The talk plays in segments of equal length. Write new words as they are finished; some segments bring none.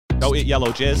Don't eat yellow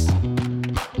jizz.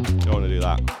 Don't want to do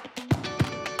that.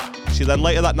 She then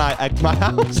later that night egged my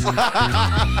house.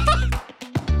 I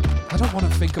don't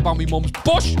want to think about me mum's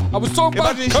bush. I was talking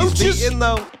about Imagine coaches. she's eating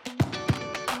though.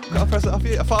 Gotta press it off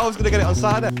you. I thought I was gonna get it on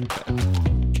cider.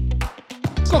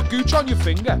 It's got gooch on your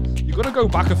finger. You've got to go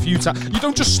back a few times. You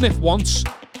don't just sniff once.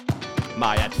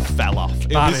 My head fell off.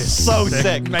 It That was is so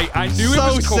sick. Mate, I knew So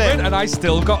it was coming sick. and I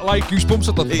still got like goosebumps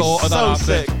at the thought of that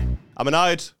so happening. sick. I'm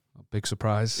annoyed. Big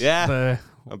surprise. Yeah. There.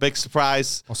 A big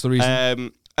surprise. What's the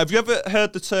reason? Have you ever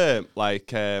heard the term,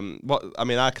 like, what? I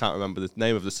mean, I can't remember the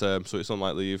name of the term, so it's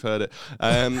unlikely you've heard it.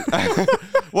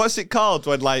 What's it called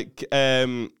when, like,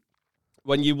 when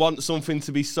you want something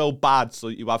to be so bad so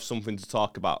you have something to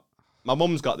talk about? My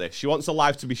mum's got this. She wants her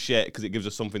life to be shit because it gives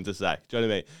her something to say. Do you know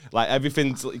what I mean? Like,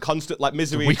 everything's constant, like,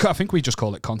 misery. I think we just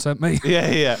call it content, mate.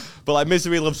 Yeah. But, like,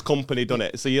 misery loves company, doesn't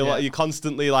it? So you're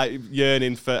constantly, like,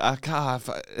 yearning for,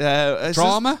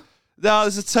 Drama? No,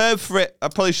 there's a term for it. I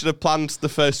probably should have planned the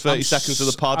first 30 seconds of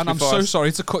the pod. And I'm so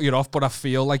sorry to cut you off, but I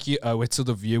feel like you owe it to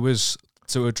the viewers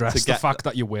to address the fact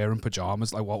that you're wearing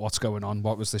pajamas. Like, what's going on?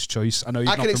 What was this choice? I know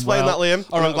I can explain that, Liam.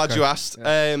 I'm glad you asked.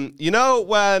 Yeah. You know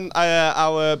when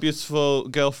our beautiful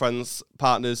girlfriend's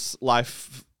partner's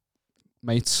life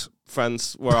mates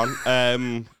friends were on,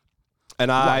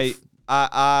 and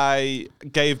I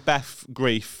gave Beth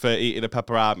grief for eating a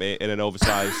pepperami in an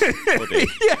oversized hoodie.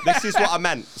 This is what I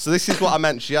meant. So this is what I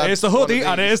meant. She had here's the hoodie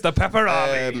and here's the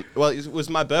pepperami. Well, it was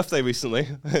my birthday recently,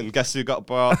 and guess who got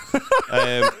brought?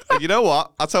 And you know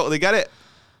what? I totally get it.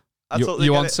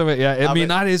 You answer it, yeah. I mean,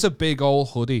 that is a big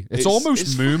old hoodie. It's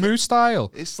almost Moo style.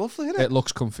 It's lovely, isn't it? It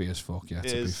looks comfy as fuck, yeah.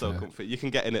 It is so comfy. You can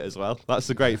get in it as well. That's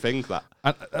the great thing, that.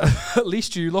 And, at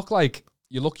least you look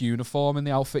uniform in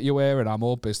the outfit you wear, and I'm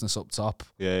all business up top,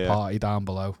 party down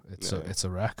below. It's a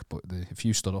wreck, but if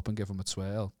you stood up and give them a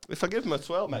twirl. If I give them a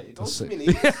twirl, mate, it goes to me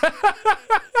knees.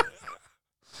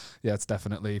 Yeah, it's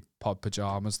definitely pod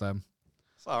pajamas, them.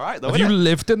 It's all right, though, Have you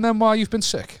lived in them while you've been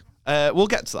sick? We'll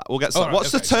get to that.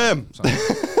 What's the term?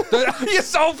 You're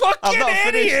so fucking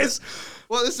idiots.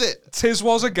 What is it? Tis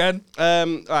was again.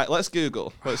 All right, let's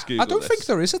Google. I don't think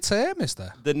there is a term, is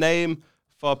there? The name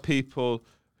for people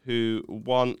who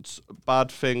want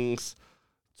bad things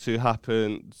to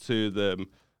happen to them.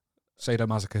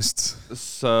 Sadomasochists.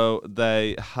 So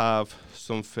they have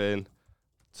something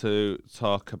to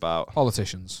talk about.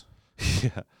 Politicians.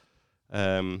 Yeah.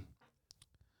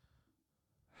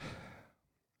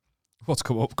 What's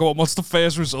come up? Go on, what's the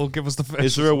first result? Give us the first.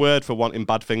 Is there a word for wanting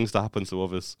bad things to happen to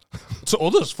others? To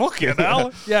others? Fucking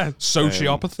hell. Yeah.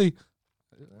 Sociopathy.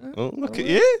 Oh, look at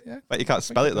you. Yeah. Bet you can't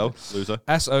spell it, though, loser.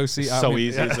 S-O-C. So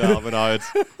easy as well, I'm annoyed.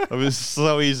 It was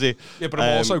so easy. Yeah, but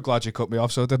I'm also glad you cut me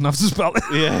off so I didn't have to spell it.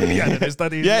 Yeah, it is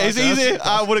that easy. Yeah, it's easy.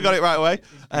 I would have got it right away.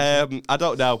 I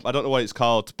don't know. I don't know what it's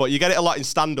called. But you get it a lot in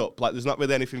stand-up. Like, there's not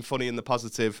really anything funny in the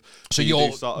positive. So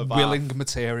you're sort of willing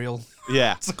material.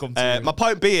 Yeah. To come to you. My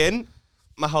point being,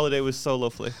 my holiday was so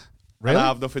lovely. Really? And I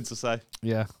have nothing to say.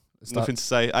 Yeah. Nothing to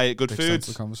say. I ate good food.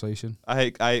 The conversation.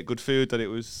 I ate good food, and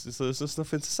there's just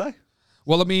nothing to say.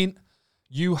 Well, I mean,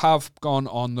 you have gone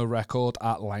on the record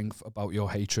at length about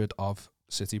your hatred of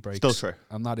city breaks. Still true.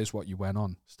 And that is what you went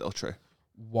on. Still true.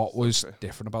 What was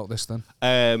different about this then?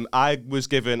 I was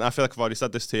given, I feel like I've already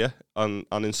said this to you on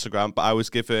Instagram, but I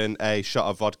was given a shot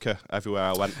of vodka everywhere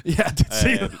I went. Yeah, I did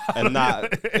see that. And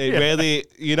that, it really,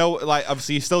 you know, like,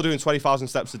 obviously you're still doing 20,000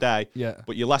 steps a day,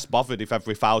 but you're less bothered if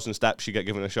every 1,000 steps you get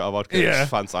given a shot of vodka. Yeah. It's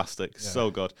fantastic. Yeah.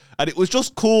 So good. And it was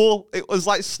just cool. It was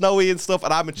like snowy and stuff,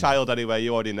 and I'm a child anyway,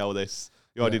 you already know this.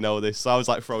 You already know this. So I was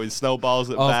like throwing snowballs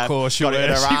at Beth. Of course you got were. It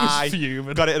in her She eye. was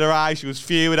fuming. Got it in her eye. She was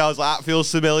fuming. I was like, that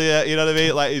feels familiar. You know what I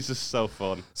mean? Like, it's just so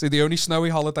fun. See, the only snowy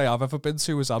holiday I've ever been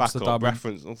to was Amsterdam. Back up,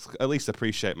 reference. At least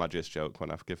appreciate my gist joke when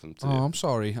I've given to you. Oh, I'm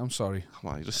sorry. I'm sorry.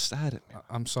 Come on, you just stared at me.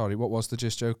 I'm sorry. What was the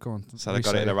gist joke? Go on. Said I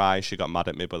got it in her eye. She got mad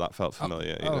at me, but that felt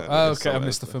familiar. You know? Okay. I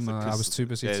missed the film. I was too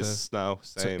busy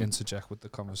to interject with the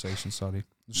conversation. Sorry.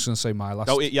 I'm just going to say my last.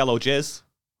 Don't eat yellow jizz.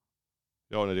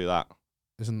 You don't want to do that.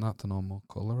 Isn't that the normal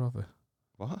colour of it?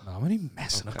 What? No, I'm only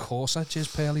messing. Of course, I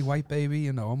jizz pearly white, baby.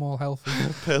 You know, I'm all healthy.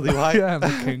 Pearly white? Yeah, I'm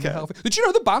the king of healthy. Did you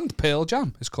know the band Pearl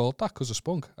Jam is called that because of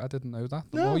Spunk? I didn't know that.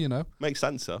 The more you know. Makes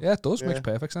sense, though. Yeah, it does. Makes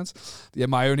perfect sense. Yeah,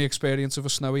 my only experience of a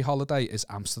snowy holiday is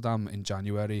Amsterdam in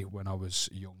January when I was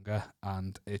younger,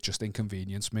 and it just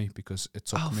inconvenienced me because it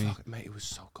took me... Mate, it was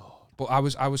so cold.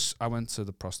 But I went to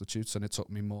the prostitutes, and it took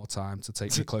me more time to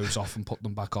take my clothes off and put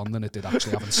them back on than it did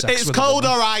actually having sex. It's cold,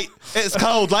 all right. It's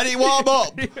cold. Let it warm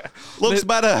up. Looks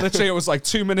better. Literally, it was like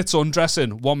 2 minutes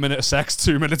undressing, 1 minute of sex,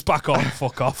 2 minutes back on.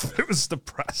 Fuck off. It was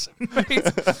depressing,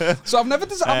 mate. So I've never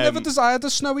desired a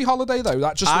snowy holiday though.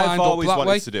 That just lined up that way. I've always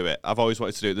wanted to do it. I've always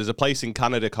wanted to do it. There's a place in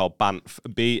Canada called Banff,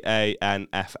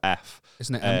 Banff.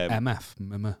 Isn't it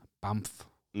MF? Banff.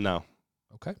 No.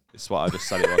 Okay. It's what I just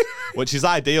said it was. Which is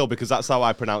ideal because that's how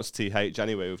I pronounce TH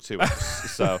anyway with 2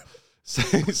 F's. So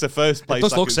it's the first place. It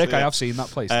does look sick. I have seen that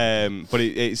place. But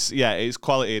it's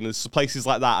quality, and there's places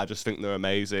like that I just think they're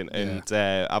amazing. And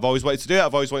I've always wanted to do it.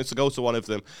 I've always wanted to go to one of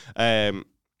them.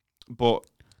 But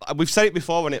we've said it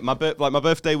before, when my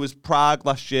birthday was Prague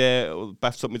last year.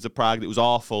 Beth took me to Prague. It was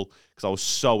awful because I was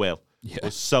so ill. Yeah. I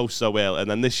was so ill. And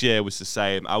then this year was the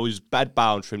same. I was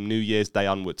bedbound from New Year's Day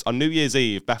onwards. On New Year's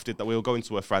Eve, Beth did that. We were going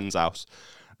to a friend's house,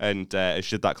 and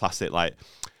she did that classic, like,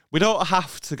 we don't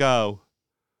have to go.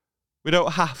 We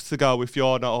don't have to go if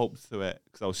you're not up to it,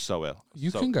 because I was so ill.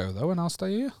 You can go, though, and I'll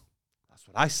stay here. That's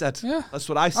what I said. Yeah. That's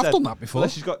what I said. I've done that before.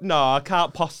 She's got, no, I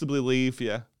can't possibly leave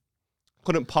you.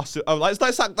 Couldn't possibly. Oh, let's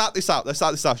act this out. Let's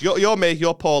act this out. You're me.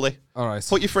 You're Paulie. All right.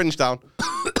 Put your fringe down.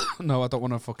 No, I don't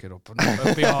want to fuck it up.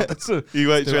 It'll be hard. You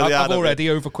went really hard. I've already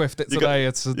overquiffed it today.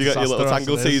 You got your little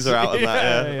tangle teaser out and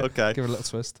that. Yeah. Okay. Give it a little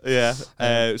twist. Yeah.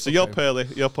 So you're Pearly.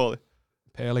 You're Paulie.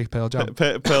 Pearl jam.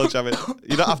 Pearl jamming.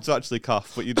 You don't have to actually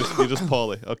cough, but you're just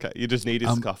poorly. Okay. You just needed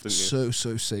to cough, didn't you?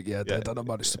 So sick. Yeah, I don't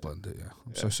manage to blend it. Yeah.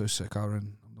 I'm so sick,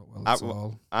 Aaron. I'm not well at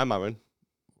all. I'm Aaron.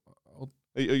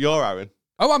 You're Aaron.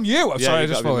 Oh, I'm you. I'm sorry. I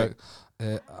just thought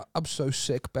it. I'm so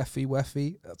sick, Beffy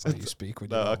Weffy. That's how you speak.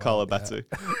 When I call her Betty.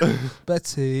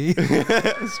 Betty.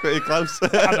 It's pretty close.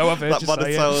 I know I've heard you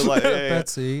say it. Like,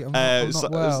 Betty, I'm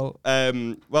not well.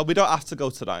 Well, we don't have to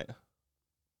go tonight.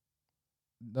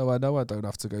 No, I know I don't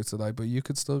have to go tonight, but you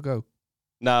could still go.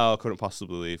 No, I couldn't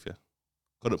possibly leave you.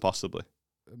 Couldn't possibly.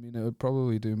 I mean, it would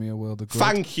probably do me a world of good.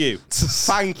 Thank you.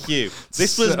 Thank you.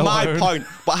 This was my point.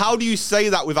 But how do you say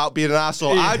that without being an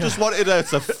asshole? Yeah. I just wanted her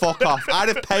to fuck off. I'd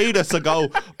have paid her to go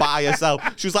by herself.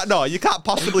 She was like, no, you can't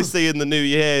possibly see in the New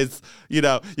Year's. You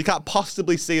know, you can't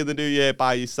possibly see in the New Year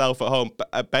by yourself at home.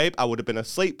 But, babe, I would have been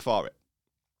asleep for it.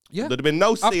 Yeah. There'd have been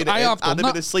no seeing it. I'd have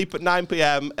been asleep at 9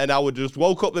 p.m. and I would just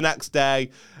woke up the next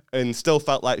day and still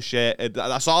felt like shit. And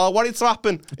that's all I wanted to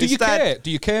happen. Do you care? Do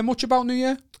you care much about New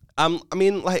Year? I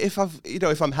mean, like, if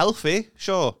I'm healthy,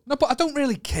 sure. No, but I don't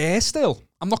really care still.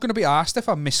 I'm not going to be asked if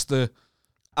I miss the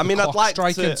I mean, I'd like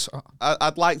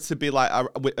to be like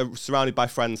surrounded by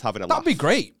friends having a laugh. That'd be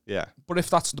great. Yeah, but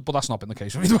that's not been the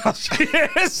case for me the past year.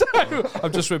 So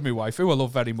I'm just with my wife, who I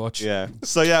love very much. Yeah.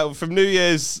 So yeah, from New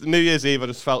Year's Eve, I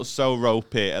just felt so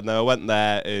ropey, and then I went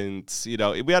there, and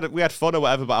we had fun or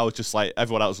whatever. But I was just like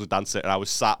everyone else was dancing, and I was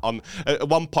sat on. At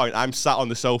one point, I'm sat on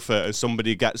the sofa, and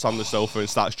somebody gets on the sofa and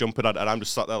starts jumping on it, and I'm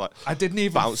just sat there like I didn't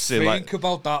even bouncing, think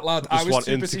about that, lad. Just I was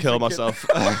wanting to kill myself.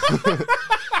 I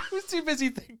was too busy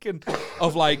thinking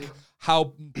of like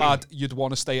how bad you'd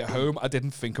want to stay at home. I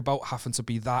didn't think about having to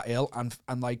be that ill and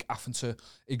like having to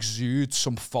exude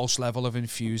some false level of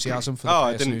enthusiasm for the person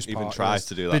I didn't who's even try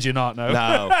to do that. Did you not know?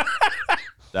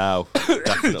 No,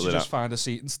 definitely Did you not. Just find a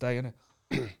seat and stay in it.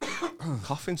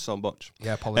 Coughing so much.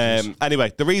 Yeah, apologies.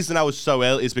 Anyway, the reason I was so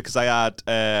ill is because I had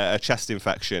a chest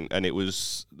infection, and it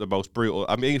was the most brutal.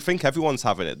 I mean, I think everyone's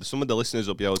having it. Some of the listeners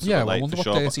will be able to relate. I wonder what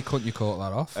dirty cunt you caught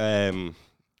that off.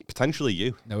 Potentially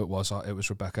you. No, it was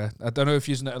Rebecca. I don't know if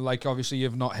you've like. Obviously,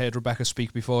 you've not heard Rebecca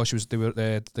speak before. She was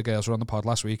the girls were on the pod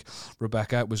last week.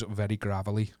 Rebecca was very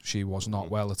gravelly. She was not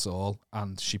well at all,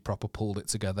 and she proper pulled it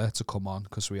together to come on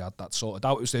because we had that sorted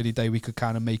out. It was the only day we could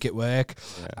kind of make it work,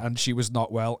 and she was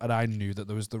not well, and I knew that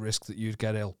there was the risk that you'd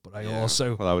get ill. But I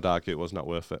also, I would argue it was not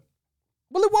worth it.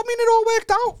 Well, it all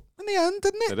worked out in the end,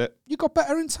 didn't it? Did it? You got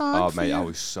better in time. Oh, mate, I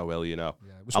was so ill. Yeah,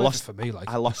 it was worth it for me. Like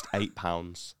I lost 8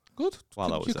 pounds. Good.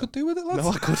 You could do with it, lads. No,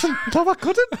 I couldn't.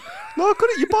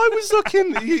 Your boy was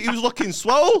looking. He was looking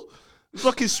swole.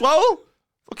 Fucking.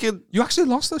 You actually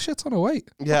lost the shit ton of weight.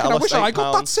 Yeah, I wish I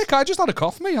got that sick. I just had a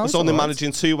cough, me. I was only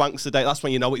managing 2 wanks a day. That's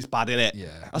when you know it's bad, innit?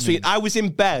 Yeah. I was in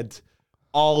bed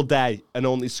all day and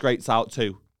only scraped out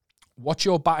 2. What's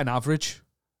your batting average?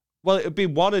 Well, it would be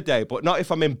 1 a day, but not if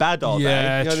I'm in bed all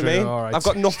day. You know true. What I mean? Right. I've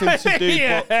got nothing to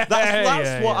do. But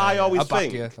that's what I always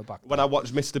think when I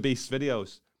watch Mr. Beast's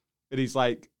videos. And he's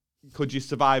like, could you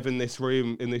survive in this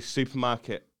room, in this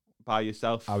supermarket by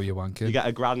yourself? How are you wanking? You get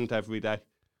 $1,000 every day if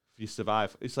you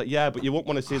survive. It's like, yeah, but you won't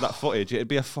want to see that footage. It'd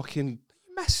be a fucking...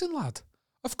 You're messing, lad.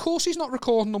 Of course he's not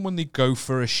recording them when they go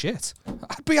for a shit.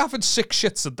 I'd be having 6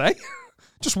 shits a day.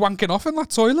 Just wanking off in that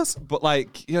toilet. But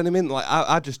like, you know what I mean? Like,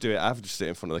 I just do it. I just sit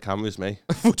in front of the cameras, me.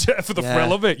 For the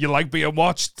thrill of it. You like being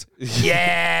watched.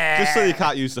 Yeah. Just so you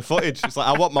can't use the footage. It's like,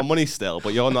 I want my money still,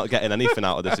 but you're not getting anything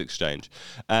out of this exchange.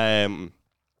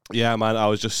 Yeah, man, I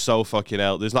was just so fucking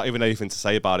ill. There's not even anything to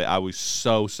say about it. I was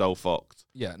so fucked.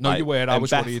 Yeah, no, you were. I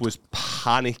was Beth worried. was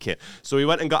panicking. So we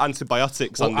went and got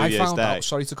antibiotics on New Year's Day.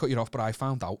 Sorry to cut you off, but I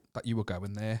found out that you were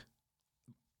going there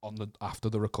after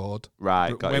the record.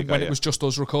 Right, when it was just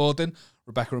us recording,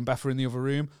 Rebecca and Beth were in the other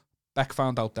room. Beck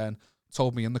found out then,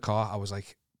 told me in the car. I was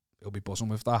like, he'll be buzzing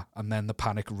with that. And then the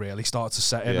panic really started to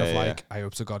set in I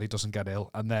hope to God he doesn't get ill.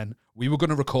 And then we were going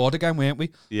to record again, weren't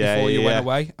we? Before you went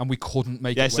away, and we couldn't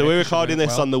make it. Yeah, so we're recording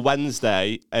this on the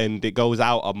Wednesday, and it goes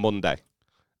out on Monday.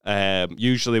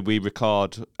 Usually we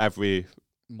record every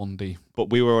Monday, but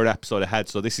we were an episode ahead,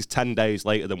 so this is 10 days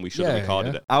later than we should have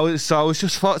recorded it. I was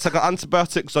just fucked. I got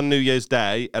antibiotics on New Year's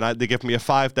Day, and they gave me a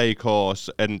 5-day course,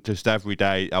 and just every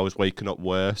day I was waking up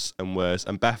worse and worse.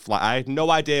 And Beth, like, I had no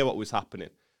idea what was happening.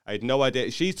 I had no idea.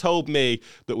 She told me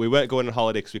that we weren't going on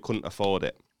holiday because we couldn't afford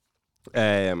it.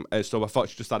 And so I thought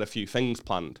she just had a few things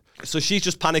planned. So she's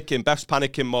just panicking. Beth's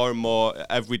panicking more and more.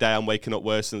 Every day I'm waking up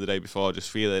worse than the day before, just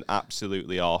feeling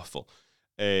absolutely awful.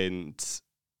 And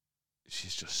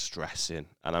she's just stressing,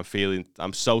 and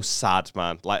I'm so sad,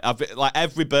 man. Like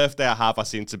every birthday I have, I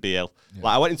seem to be ill. Yeah.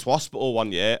 Like I went into hospital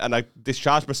one year, and I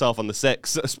discharged myself on the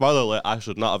 6th. Spoiler alert, I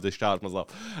should not have discharged myself.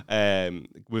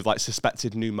 With like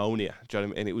suspected pneumonia. Do you know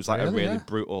what I mean? And it was like a really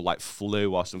brutal like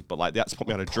flu or something. But like they had to put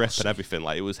me on a drip and everything.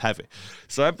 Like it was heavy.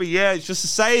 So every year it's just the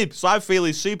same. So I'm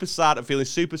feeling super sad. I'm feeling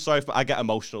super sorry. I get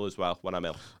emotional as well when I'm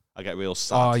ill. I get real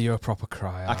sad. Oh, you're a proper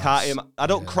crier. I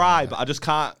don't cry, but I just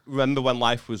can't remember when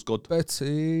life was good.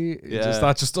 Betty. Yeah.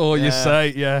 That's just all you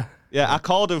say, yeah. Yeah, I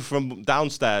called her from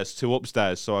downstairs to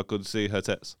upstairs so I could see her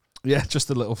tits. Yeah, just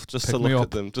a little. Just to look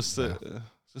at them, just to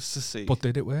see. But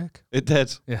did it work? It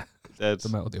did. Yeah. It did.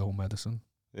 The old medicine.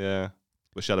 Yeah.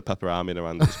 But she had a pepperami in her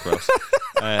hand. It was gross.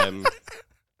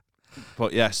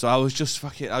 But yeah, so I was just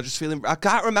feeling, I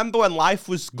can't remember when life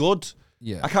was good.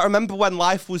 Yeah. I can't remember when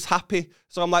life was happy.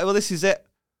 So I'm like, well, this is it.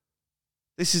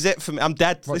 This is it for me. I'm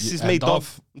dead. This is me done.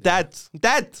 Dead.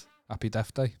 Happy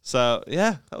Death Day. So,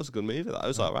 yeah, that was a good movie. That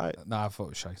was all right. Nah, I thought it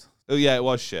was shite. Oh, yeah, it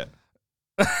was shit.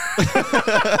 I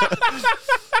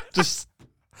just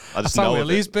That's know how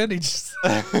Willie's been. He just...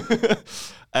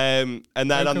 and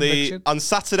then on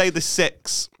Saturday the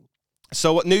 6th,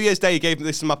 so New Year's Day, he gave me,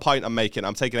 this is my point I'm making.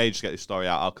 I'm taking ages to get this story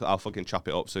out. I'll fucking chop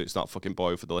it up so it's not fucking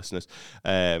boring for the listeners.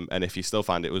 And if you still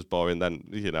find it was boring, then,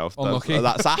 you know,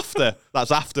 that's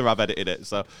after I've edited it.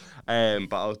 So,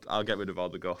 but I'll get rid of all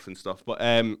the guff and stuff. But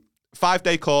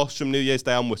 5-day course from New Year's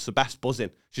Day onwards. So Beth's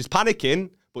buzzing. She's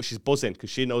panicking, but she's buzzing because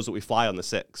she knows that we fly on the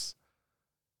 6th.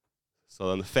 So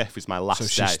then the 5th is my last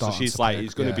day. So she's like,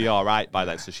 he's going to be all right by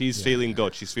then. So she's feeling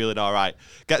good. She's feeling all right.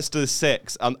 Gets to the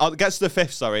 6th, and gets to the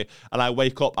 5th, sorry, and I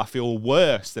wake up, I feel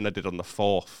worse than I did on the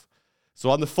 4th. So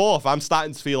on the 4th, I'm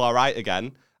starting to feel all right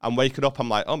again. I'm waking up, I'm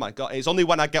like, oh my God. It's only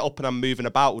when I get up and I'm moving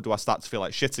about do I start to feel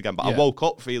like shit again. But I woke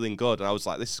up feeling good, and I was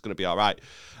like, this is going to be all right.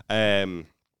 The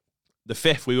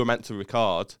 5th, we were meant to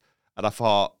record, and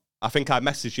I think I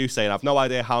messaged you saying, I've no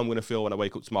idea how I'm going to feel when I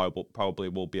wake up tomorrow, but probably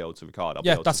will be able to record.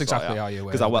 That's exactly how you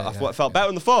were. Because I felt better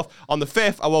on the 4th. On the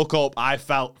 5th, I woke up, I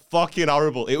felt fucking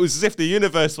horrible. It was as if the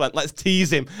universe went, let's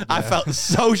tease him. Yeah. I felt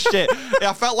so shit.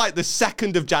 I felt like the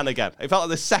 2nd of Jan again. It felt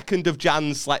like the 2nd of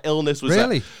Jan's like illness was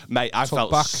really? Mate, I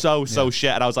felt so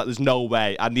shit. And I was like, there's no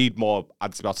way. I need more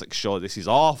antibiotics. Sure, this is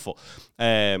awful.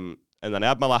 And then I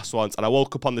had my last ones, and I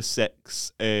woke up on the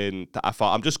 6th, and I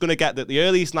thought, I'm just going to get the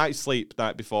earliest night's sleep the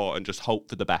night before and just hope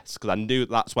for the best, because I knew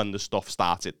that's when the stuff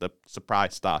started, the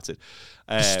surprise started.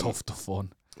 The stuff, the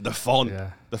fun. The fun.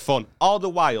 Yeah. The fun. All the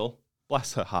while,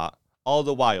 bless her heart,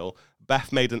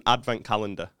 Beth made an advent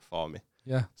calendar for me.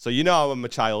 Yeah. So you know I'm a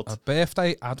child. A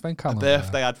birthday advent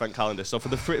calendar. So for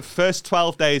the first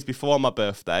 12 days before my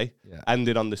birthday,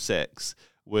 ended on the 6th,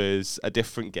 was a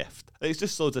different gift. It's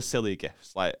just loads of silly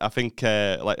gifts. Like I think,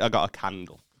 like I got a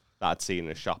candle that I'd seen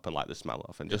in a shop and like the smell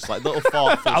of, and just like little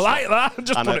thoughtful. I like that.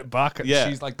 Just put it back. And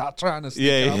she's like that trying to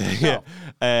stick out.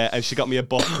 And she got me a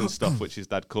book and stuff, which is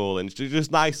dead cool, and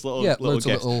just nice little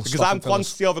gifts. Because I'm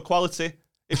quantity over quality.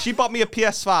 If she bought me a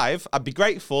PS5, I'd be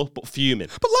grateful, but fuming.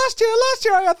 But last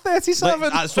year I had 37.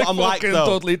 That's what I'm like, though.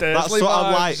 Dudley That's what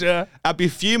I'm like. Yeah. I'd be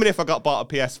fuming if I got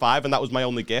bought a PS5 and that was my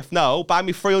only gift. No, buy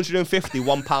me 350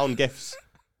 £1 gifts.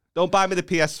 Don't buy me the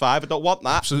PS5. I don't want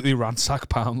that. Absolutely ransack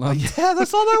Poundland. Yeah,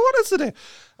 that's all I wanted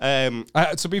to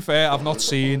do. To be fair, I've not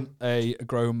seen a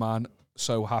grown man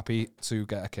so happy to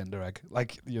get a Kinder Egg.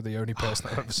 Like, you're the only person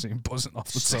I've ever seen buzzing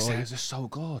off the toy. These are so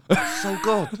good. So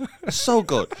good. So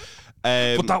good.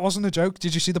 But that wasn't a joke.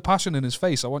 Did you see the passion in his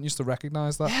face? I want you to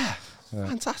recognise that. Yeah.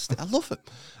 Fantastic. I love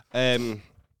it.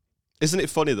 Isn't it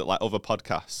funny that like other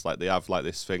podcasts, like they have like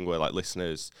this thing where like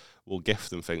listeners will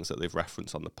gift them things that they've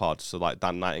referenced on the pod. So like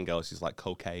Dan Nightingale's is like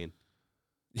cocaine.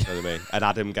 You know what I mean? And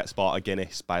Adam gets bought a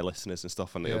Guinness by listeners and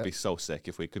stuff, and it would be so sick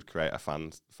if we could create a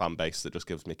fan base that just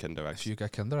gives me Kinder Eggs. If you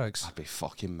get Kinder Eggs, I'd be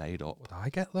fucking made up. What would I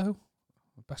get though?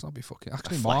 Best not be fucking.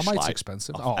 Actually, Marmite's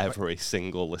expensive. Every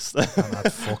single listener. And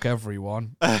I'd fuck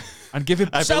everyone and give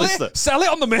it. Sell it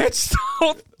on the merch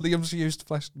store. Liam's used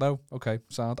flesh. No, okay,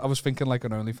 sound. I was thinking like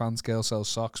an OnlyFans girl sells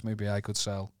socks. Maybe I could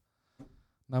sell.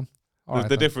 No.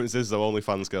 The difference is though,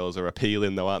 OnlyFans girls are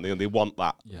appealing though, aren't they? And they want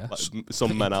that. Yeah. Like,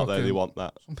 some men out there, they want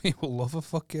that. Some people love a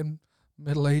fucking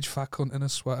middle-aged fat cunt in a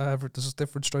sweater. There's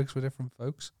different strokes for different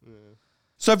folks. Yeah.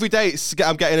 So every day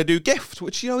I'm getting a new gift,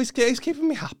 which, you know, is keeping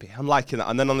me happy. I'm liking that.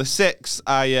 And then on the 6th,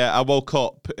 I woke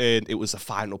up and it was the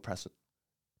final present.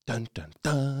 Dun, dun,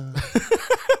 dun.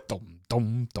 Dum,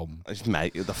 dum, dum.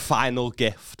 Mate, the final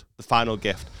gift. The final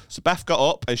gift. So Beth got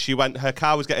up and she went, her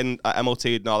car was getting MOT'd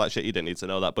and all that shit. You didn't need to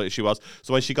know that, but she was.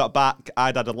 So when she got back,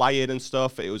 I'd had a lie-in and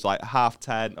stuff. It was like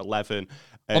 10:30, 11.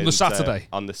 On the Saturday?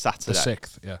 On the Saturday. The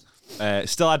 6th, yeah.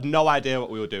 Still had no idea what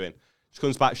we were doing. She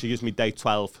comes back, she gives me day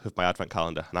 12 of my advent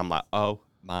calendar. And I'm like, oh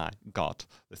my God,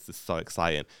 this is so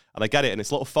exciting. And I get it, and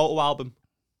it's a little photo album.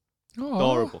 Aww,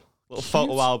 adorable. Little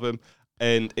photo album.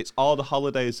 And it's all the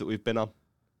holidays that we've been on.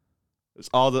 It's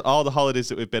all the holidays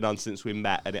that we've been on since we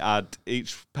met. And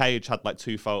each page had like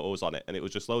 2 photos on it. And it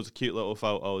was just loads of cute little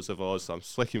photos of us. So I'm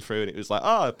flicking through, and it was like,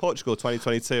 oh, Portugal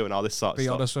 2022 and all this sort of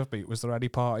stuff. Be honest with me, was there any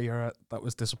part you're at that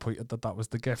was disappointed that was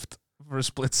the gift? For a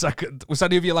split second, was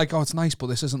any of you like, oh, it's nice, but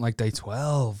this isn't like day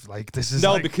 12? Like, this is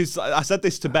because I said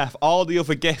this to Beth. All the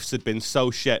other gifts had been so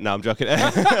shit. No, I'm joking.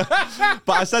 But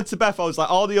I said to Beth, I was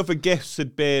like, all the other gifts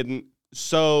had been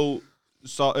so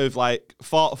sort of like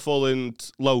thoughtful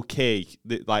and low key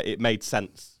that like it made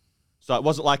sense. So it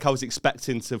wasn't like I was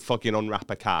expecting to fucking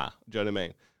unwrap a car. Do you know what I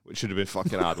mean? Which should have been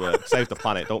fucking hard work. Save the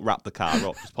planet. Don't wrap the car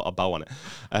up. Just put a bow on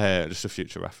it. Just a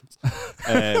future reference.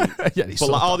 But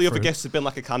like, all the other gifts had been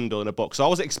like a candle and a book. So I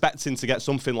was expecting to get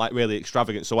something like really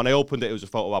extravagant. So when I opened it, it was a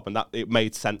photo album. That it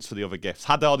made sense for the other gifts.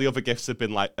 Had all the other gifts had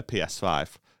been like a PS5,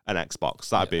 an Xbox,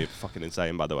 that'd be fucking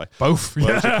insane. By the way, both.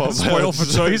 Spoil for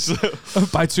choice.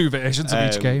 Buy 2 versions of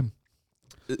each game.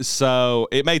 So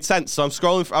it made sense. So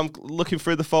I'm looking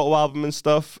through the photo album and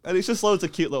stuff, and it's just loads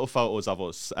of cute little photos of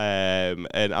us. And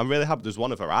I'm really happy. There's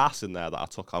one of her ass in there that I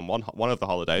took on one of the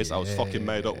holidays. Yeah. I was fucking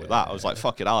made up with that. I was like,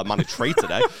 fucking hell, I managed a tree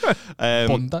today.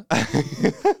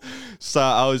 So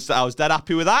I was dead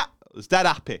happy with that. I was dead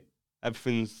happy.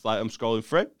 Everything's like, I'm scrolling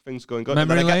through. Things going good.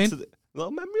 Memory lane.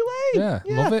 Little memory lane.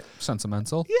 Yeah, love it.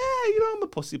 Sentimental. Yeah, you know, I'm a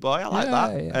pussy boy. I like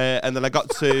that. Yeah. And then I got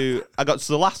to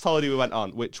the last holiday we went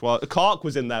on, which was Cork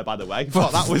was in there, by the way.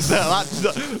 But that was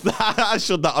that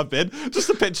should not have been. Just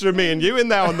a picture of me and you in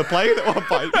there on the plane at one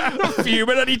point,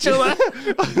 fuming at each other.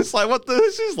 It's like, what?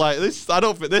 This is like this. I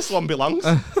don't think this one belongs.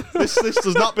 This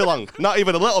does not belong. Not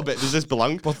even a little bit does this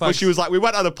belong. But she was like, we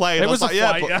went on a plane. I was like,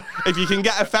 yeah, but if you can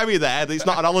get a ferry there, it's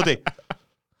not an holiday. I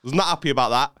was not happy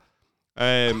about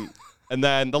that. And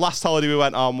then the last holiday we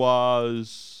went on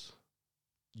was...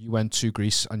 You went to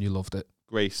Greece and you loved it.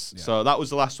 Greece. Yeah. So that was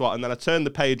the last one. And then I turned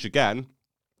the page again.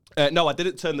 No, I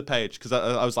didn't turn the page because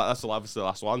I was like, that's obviously the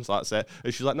last one, so that's it.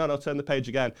 And she's like, no, turn the page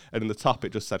again. And in the top,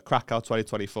 it just said Krakow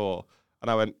 2024. And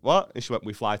I went, what? And she went,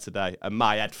 we fly today. And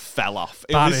my head fell off.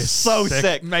 It was so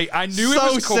sick. Mate, I knew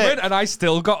it was coming and I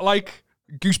still got like...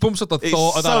 goosebumps at the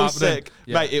thought of that happening. Sick.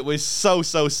 Yeah. Mate, it was so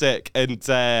sick. And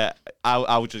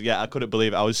I was just, I couldn't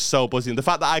believe it. I was so buzzing. The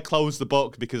fact that I closed the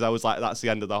book because I was like, that's the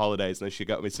end of the holidays. And then she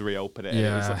got me to reopen it.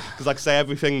 Yeah. Because like I say,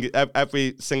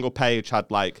 every single page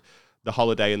had like the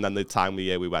holiday and then the time of the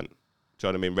year we went. Do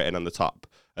you know what I mean? Written on the top.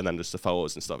 And then just the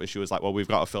photos and stuff. And she was like, well, we've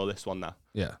got to fill this one now.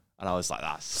 Yeah. And I was like,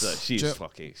 she's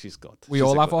good. We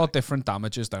all have our different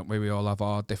damages, don't we? We all have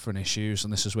our different issues.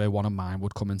 And this is where one of mine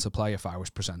would come into play if I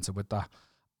was presented with that.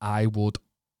 I would,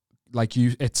 like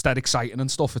you, it's dead exciting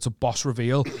and stuff. It's a boss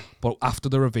reveal. But after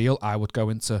the reveal, I would go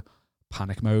into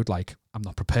panic mode. Like, I'm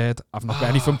not prepared. I've not got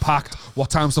anything packed. What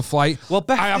time's the flight? Well,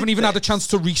 I haven't even had a chance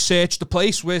to research the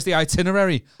place. Where's the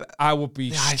itinerary? I would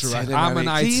be stressed. I'm an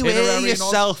itinerary.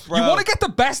 Yourself, bro. You want to get the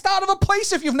best out of a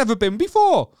place if you've never been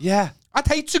before. Yeah. I'd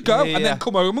hate to go and then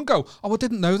come home and go, oh, I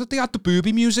didn't know that they had the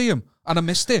Booby Museum. And I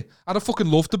missed it. I'd have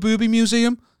fucking loved the Booby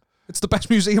Museum. It's the best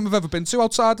museum I've ever been to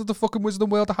outside of the fucking Wizarding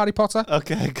World of Harry Potter.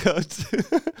 Okay, good.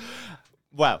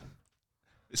 Well,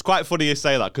 it's quite funny you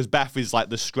say that because Beth is like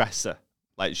the stressor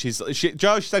Like she said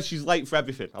she's late for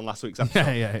everything on last week's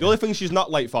episode. Yeah. The only thing she's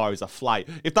not late for is a flight.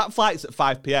 If that flight's at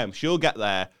 5 p.m, she'll get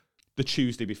there the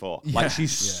Tuesday before. Yeah, Like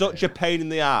she's such a pain in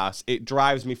the ass. It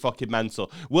drives me fucking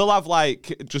mental. We'll have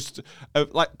like just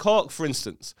like Cork, for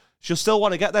instance. She'll still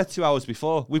want to get there 2 hours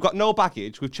before. We've got no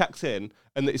baggage. We've checked in,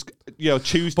 and it's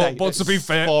Tuesday. But to be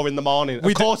fair, 4 in the morning.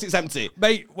 Of course, it's empty.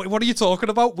 Mate, what are you talking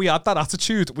about? We had that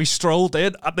attitude. We strolled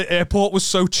in, and the airport was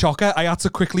so chocker. I had to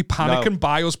quickly panic and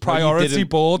buy us priority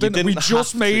boarding. We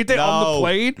just made it on the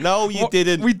plane. No, you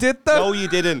didn't. We did though. No, you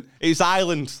didn't. It's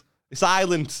Ireland. It's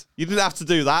Ireland. You didn't have to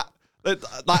do that. Like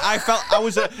I felt, I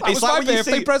was. It's was like my when you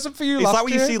birthday see present for you. It's last like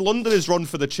when you year. see Londoners run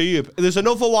for the tube. There's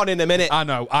another one in a minute. I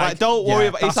know. Like, don't worry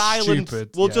about it's that's Ireland.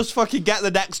 stupid, We'll yeah. just fucking get the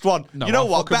next one. No, you know I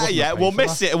what? fucking Better wouldn't yet, have we'll paid for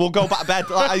miss it and we'll go back to bed.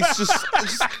 Like, it's just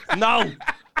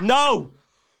no.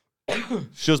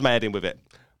 She was mad in with it.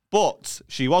 But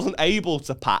she wasn't able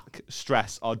to pack,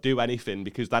 stress, or do anything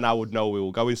because then I would know we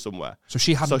were going somewhere. So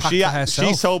she hadn't packed for herself.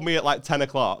 She told me at like 10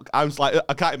 o'clock. I was like,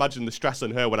 I can't imagine the stress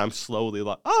on her when I'm slowly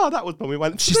like, oh, that was when we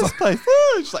went to this place.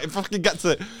 She's like, fucking get to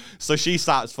it. So she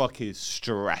starts fucking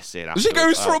stressing. She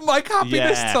goes from like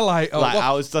happiness to like, oh,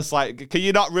 I was just like, can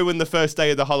you not ruin the first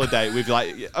day of the holiday with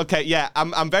like, okay, yeah,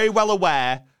 I'm very well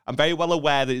aware. I'm very well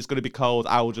aware that it's going to be cold.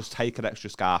 I will just take an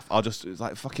extra scarf. It's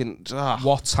like fucking.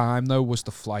 What time though was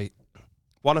the flight?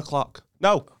 1 o'clock.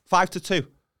 No, 5 to 2.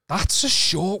 That's a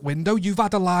short window. You've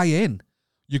had to lie in.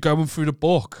 You're going through the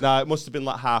book. No, it must have been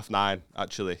like 9:30,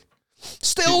 actually.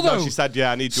 Still though. No, she said,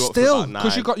 yeah, I need you up Still, for about 9.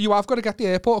 because you have got to get the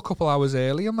airport a couple hours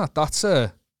early and that. That's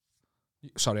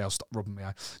sorry, I'll stop rubbing my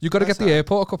eye. You got to get the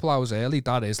airport a couple hours early.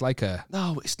 That is like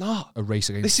No, it's not. a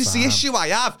race against This is time. the issue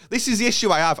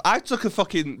I have. I took a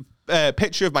fucking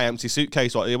picture of my empty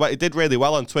suitcase. It did really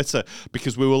well on Twitter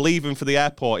because we were leaving for the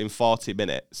airport in 40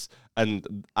 minutes.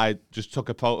 And I just took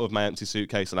a photo of my empty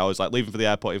suitcase and I was like, leaving for the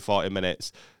airport in 40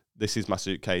 minutes. This is my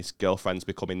suitcase. Girlfriend's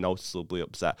becoming noticeably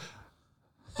upset.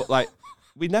 But like,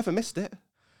 we never missed it.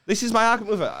 This is my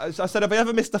argument with it. I said, have we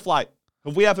ever missed a flight?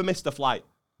 Have we ever missed a flight?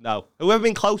 No. Have we ever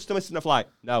been close to missing a flight?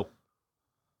 No.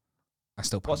 I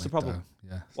still. What's the problem?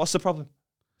 Though. Yeah. What's the problem?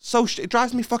 So it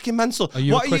drives me fucking mental.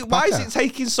 Why is it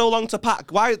taking so long to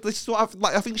pack? Why this is what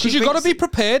I think. Because you got to be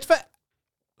prepared for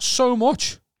so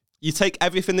much. You take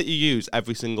everything that you use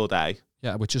every single day.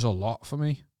 Yeah, which is a lot for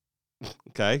me.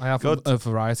 Okay, I have good. a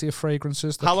variety of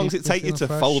fragrances. How long does it take you to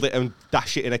fresh. fold it and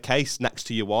dash it in a case next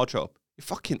to your wardrobe? You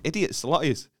fucking idiots, a lot of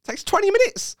you. It takes 20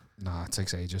 minutes. Nah, it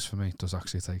takes ages for me. It does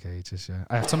actually take ages, yeah.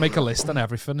 I have to make a list and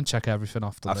everything and check everything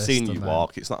off the I've list. seen you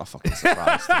walk. It's not a fucking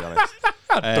surprise, to be honest.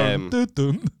 Dun,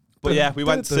 dun. But yeah, we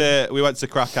went to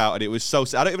Krakow and it was so.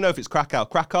 I don't even know if it's Krakow,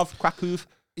 Krakow.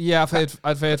 Yeah,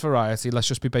 I've heard variety. Let's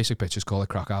just be basic bitches. Call it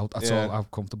Krakow. That's Yeah. all. I'm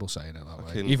comfortable saying it that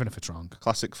way, even if it's wrong.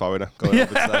 Classic foreigner going over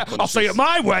to their countries. I'll say it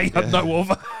my way. Yeah. And no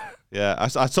other. Yeah,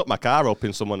 I took my car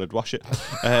hoping someone would wash it.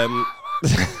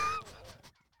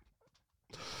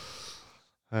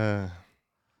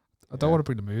 I don't want to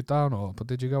bring the mood down, but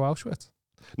did you go Auschwitz?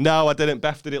 No, I didn't.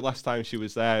 Beth did it last time she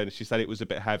was there, and she said it was a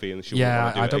bit heavy, and she wouldn't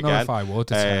want to do I it don't know again. if I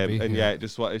would. It's heavy. And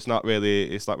it's not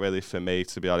really for me,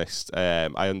 to be honest. I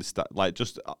understand, like,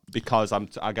 just because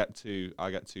I get too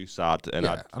sad, and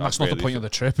that's not the point of the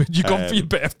trip. You've gone for your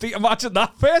birthday. Imagine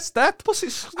that first step. Plus,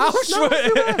 it's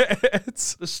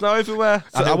Auschwitz. There's snow everywhere.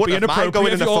 And it would be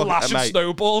inappropriate if you're mate. lashing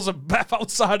snowballs and Beth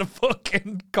outside a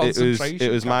fucking concentration.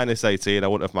 It was minus 18. I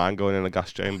wouldn't have mind going in a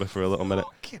gas chamber for a little minute.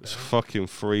 It's fucking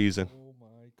freezing.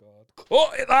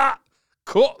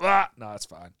 Cut that. No, it's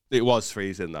fine. It was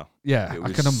freezing though. Yeah, it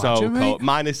was I can imagine. So cold.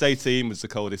 Minus 18 was the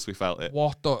coldest we felt it.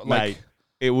 What the mate?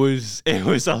 It was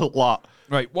a lot.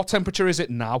 Right, what temperature is it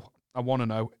now? I want to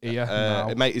know. Here, now.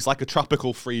 Mate, it's like a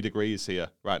tropical 3 degrees here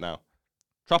right now.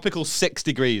 Tropical 6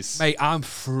 degrees. Mate, I'm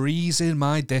freezing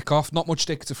my dick off. Not much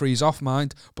dick to freeze off,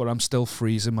 mind, but I'm still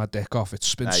freezing my dick off.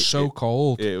 It's been so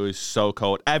cold. It was so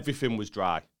cold. Everything was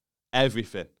dry.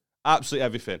 Everything. Absolutely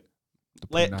everything.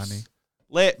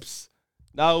 Lips,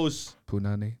 nose,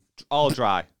 punani, all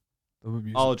dry.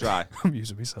 All dry. I'm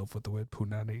using myself with the word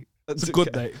punani. It's a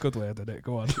good word, isn't it?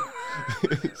 Go on.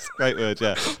 It's a great word,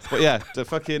 yeah. But yeah, the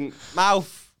fucking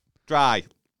mouth dry,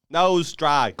 nose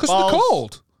dry. Because they're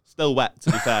cold. Still wet,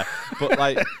 to be fair. But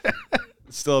like,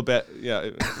 still a bit,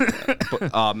 yeah.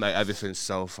 But, oh, mate, everything's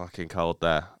so fucking cold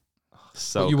there.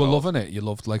 So you were loving it. You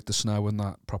loved like the snow and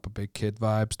that proper big kid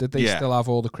vibes. Did they still have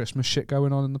all the Christmas shit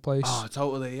going on in the place? Oh,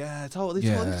 totally. Yeah, totally.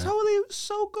 It was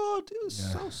so good. It was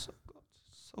so good.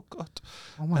 So good.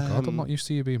 Oh my God, I'm not used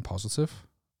to you being positive.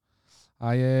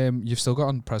 You've still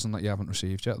got a present that you haven't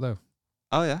received yet though.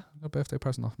 Oh, yeah. A birthday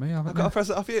present off me, haven't I've got a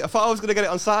present off you. I thought I was going to get it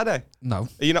on Saturday. No.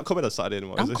 Are you not coming on Saturday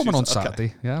anymore? I'm coming on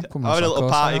Saturday. Yeah, I'm coming on Having a Saturday. little Of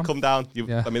course I party, am. come down.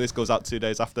 Yeah. I mean, this goes out 2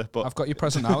 days after, but I've got your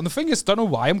present now. And the thing is, don't know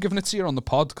why I'm giving it to you on the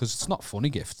pod, because it's not a funny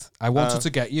gift. I wanted to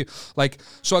get you, like,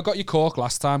 so I got your cork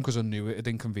last time because I knew it would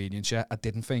inconvenience you. I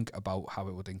didn't think about how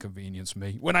it would inconvenience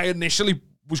me. When I initially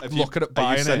was looking at buying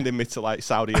are you sending me to like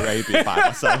Saudi Arabia by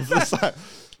myself? It's like,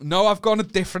 No, I've gone a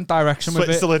different direction with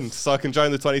it. Switzerland, so I can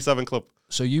join the 27 club.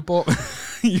 So you bought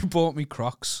me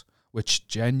Crocs, which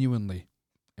genuinely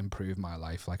improved my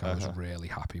life. Like, I was really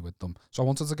happy with them. So I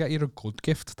wanted to get you a good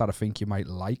gift that I think you might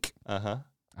like. I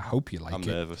hope you like I'm it.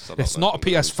 nervous. It's not a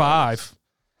PS5.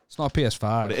 It's not a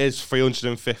PS5. But it is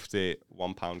 £350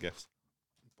 £1 gift.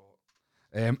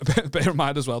 Bear in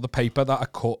mind as well, the paper that I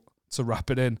cut to wrap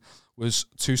it in was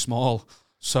too small.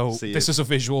 So this is a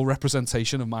visual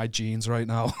representation of my jeans right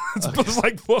now. It's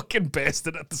like fucking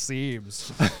bursting at the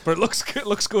seams. But it looks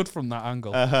good from that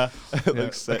angle. It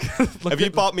looks sick. Have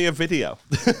you bought me a video?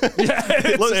 Yeah,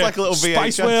 It looks like a little VHS.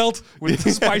 Spice World with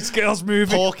the Spice Girls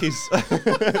movie. Porky's. Do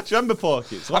you remember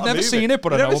Porky's? What I've a never movie. seen it,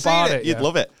 but I You've know never seen about it. it. You'd Yeah.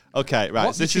 love it. Okay, right.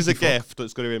 What So this the is a cheeky fuck? gift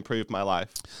that's going to improve my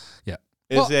life. Yeah.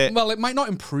 Is it? Well, it might not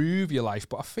improve your life,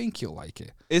 but I think you'll like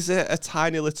it. Is it a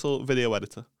tiny little video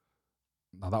editor?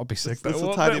 No, that would be sick. It's a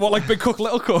What, tiny- like Big Cook,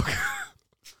 Little Cook?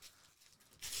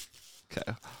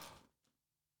 Okay.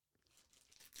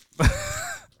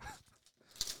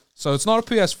 So it's not a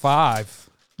PS5.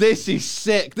 This is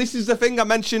sick. This is the thing I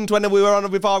mentioned when we were on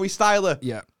with Ari Styler.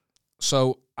 Yeah.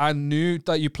 So I knew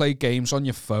that you play games on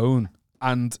your phone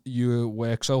and you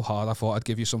work so hard. I thought I'd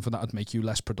give you something that would make you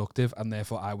less productive, and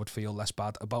therefore I would feel less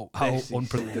bad about how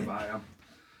unproductive I am.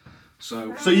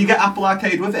 So you get Apple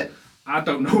Arcade with it? I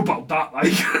don't know about that.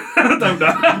 Like, I don't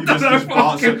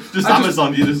know.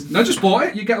 Amazon. You just. No, just bought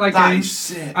it. You get like That is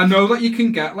sick. I know that you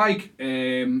can get like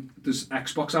does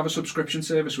Xbox have a subscription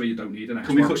service where you don't need an Xbox?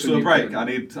 Can we cut to and a you break? can- I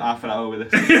need half an hour with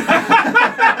this.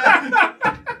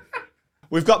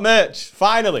 We've got merch.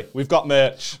 Finally, we've got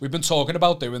merch. We've been talking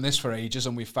about doing this for ages,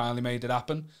 and we've finally made it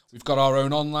happen. We've got our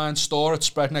own online store at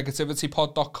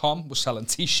spreadnegativitypod.com. We're selling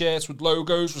t-shirts with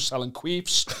logos. We're selling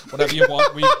queefs. Whatever you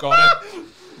want, we've got it.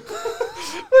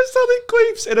 We're selling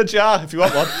queefs in a jar if you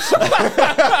want one.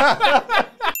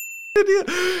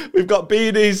 We've got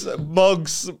beanies,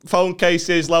 mugs, phone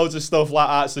cases, loads of stuff like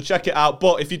that. So check it out.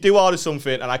 But if you do order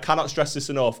something, and I cannot stress this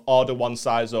enough, order one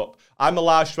size up. I'm a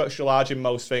large to extra large in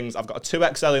most things. I've got a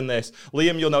 2XL in this.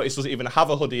 Liam, you'll notice, doesn't even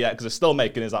have a hoodie yet because they're still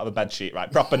making his out of a bed sheet,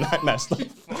 right? Proper nightmare stuff.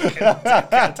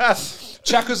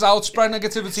 Check us out,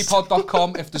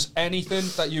 spreadnegativitypod.com. If there's anything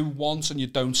that you want and you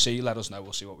don't see, let us know.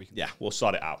 We'll see what we can do. Yeah, we'll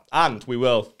sort it out. And we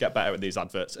will get better at these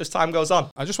adverts as time goes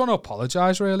on. I just want to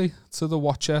apologise, really, to the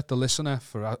watcher, the listener,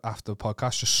 for after the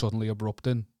podcast just suddenly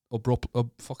fucking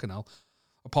hell.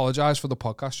 Apologise for the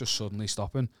podcast just suddenly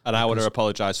stopping. And I want to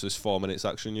apologise for this 4 minutes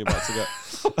action you're about to get.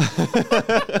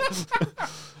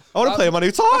 I want to play him on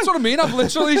new time. That's what I mean. I've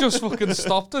literally just fucking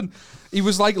stopped, and he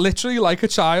was like literally like a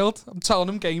child. I'm telling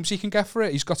him games he can get for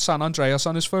it. He's got San Andreas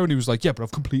on his phone. He was like, "Yeah, but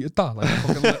I've completed that." Like a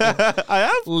fucking little, I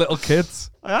have. little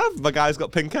kids. I have. My guy's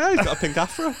got pink hair. He's got a pink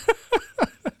afro.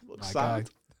 Looks sad.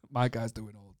 My guy's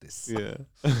doing all this. Yeah.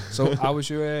 So how was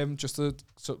you? Just to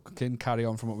carry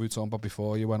on from what we were talking about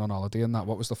before, you went on holiday and that.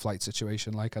 What was the flight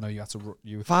situation like? I know you had to.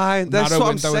 Fine. That's what I'm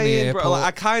window in the saying, bro. airport. Like,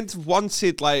 I kind of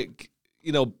wanted, like,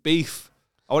 beef.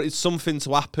 I wanted something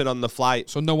to happen on the flight.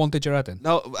 So no one did your head in?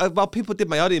 No, well, people did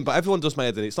my editing, but everyone does my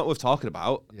editing. It's not worth talking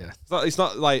about. Yeah. It's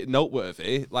not like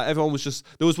noteworthy. Like, everyone was just.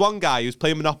 There was one guy who was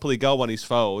playing Monopoly Go on his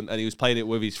phone, and he was playing it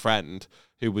with his friend,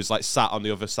 who was like sat on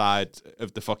the other side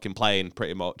of the fucking plane,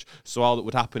 pretty much. So all that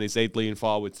would happen is they'd lean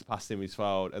forward to pass him his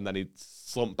phone, and then he'd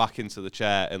slump back into the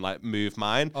chair and like move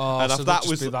mine. Oh, and so that there'd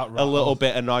was just be that a little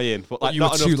bit annoying, but like you were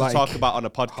not too, enough to like, talk about on a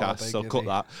podcast. holiday So cut giddy.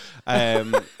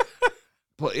 that.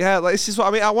 But yeah, like, this is what I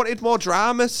mean. I wanted more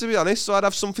drama, to be honest, so I'd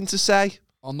have something to say.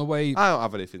 On the way, I don't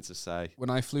have anything to say.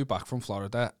 when I flew back from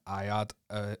Florida, I had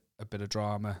a bit of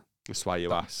drama. That's why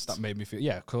you asked. That made me feel.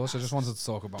 Yeah, of course. I just wanted to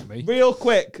talk about me. Real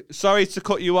quick, sorry to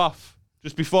cut you off.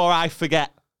 Just before I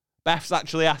forget, Beth's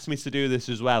actually asked me to do this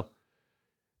as well.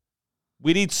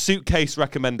 We need suitcase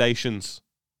recommendations.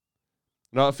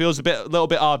 No, it feels a little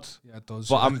bit odd. Yeah, it does.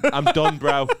 But yeah. I'm done,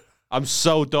 bro. I'm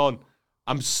so done.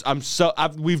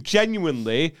 We've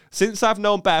genuinely, since I've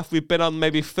known Beth, we've been on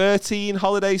maybe 13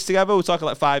 holidays together. We're talking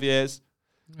like 5 years.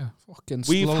 Yeah, fucking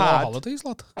We've slow had- holidays,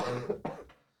 lad.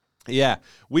 Yeah.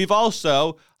 We've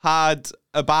also had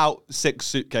about 6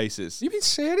 suitcases. You being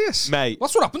serious, Mate.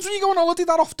 That's what happens when you go on holiday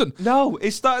that often. No,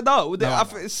 it's not. No, No.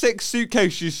 I've 6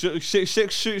 suitcases.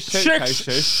 Six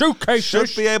suitcases Suitcases.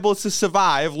 should be able to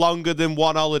survive longer than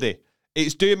one holiday.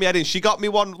 It's doing me head in. She got me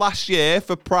one last year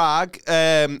for Prague,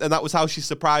 and that was how she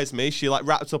surprised me. She like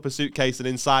wrapped up a suitcase, and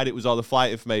inside it was all the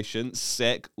flight information.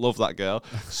 Sick, love that girl.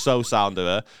 So sound of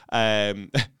her.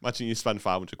 Imagine you spend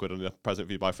 500 quid on a present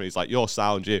for your boyfriend. He's like, "You're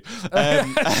sound, you."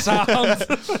 Sound.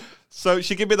 So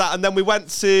she gave me that, and then we went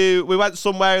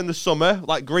somewhere in the summer,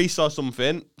 like Greece or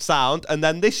something, sound. And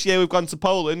then this year we've gone to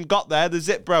Poland, got there, the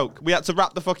zip broke. We had to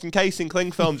wrap the fucking case in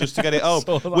cling film just to get it home.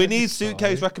 We need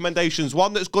suitcase recommendations,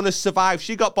 one that's going to survive.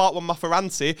 She got bought one off her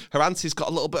auntie. Her auntie's got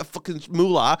a little bit of fucking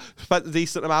moolah, spent a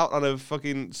decent amount on a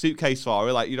fucking suitcase for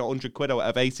her, like, 100 quid or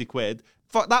whatever, 80 quid.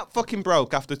 That fucking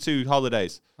broke after 2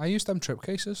 holidays. I used them Trip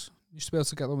cases. Used to be able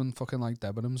to get them in fucking like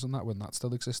Debenhams and that when that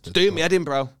still existed. Do me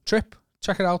Edinburgh. Trip.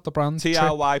 Check it out, the brand.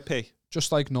 TRYP.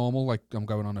 Just like normal, like I'm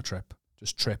going on a trip.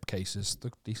 Just Trip cases.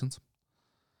 They're decent.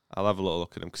 I'll have a little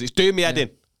look at them because it's doing me head in.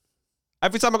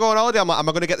 Every time I go on holiday, I'm like, am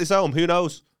I going to get this home? Who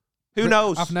knows? Who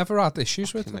knows? I've never had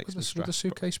issues with the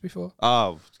suitcase before.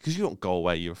 Oh, because you don't go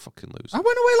away. You're a fucking loser. I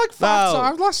went away like 5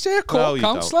 times last year. Court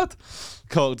counts, lad.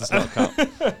 Court does not count.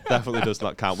 Definitely does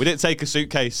not count. We didn't take a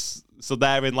suitcase, so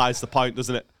therein lies the point,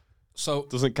 doesn't it? So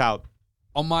doesn't count.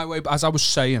 On my way, as I was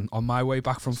saying, on my way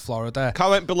back from Florida,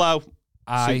 comment below.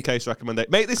 Suitcase recommendation.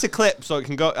 Make this a clip so it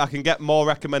can go. I can get more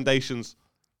recommendations.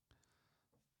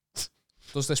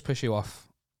 Does this piss you off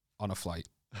on a flight?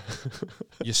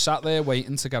 You sat there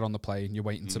waiting to get on the plane. You're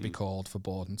waiting to be called for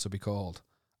boarding to be called,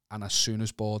 and as soon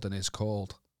as boarding is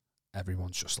called,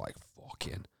 everyone's just like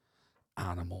fucking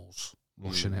animals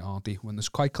rushing it, aren't they? When there's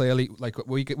quite clearly like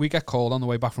we get called on the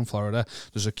way back from Florida.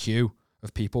 There's a queue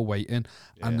of people waiting,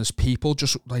 and there's people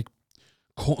just like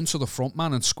cutting to the front,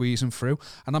 man, and squeezing through.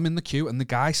 And I'm in the queue, and the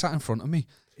guy sat in front of me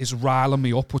is riling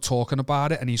me up. We're talking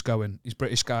about it, and he's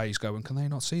British guy, he's going, can they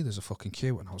not see there's a fucking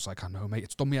queue? And I was like, I know, mate,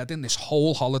 it's done me head in this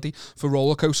whole holiday for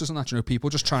roller coasters and that,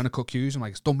 people just trying to cut queues, and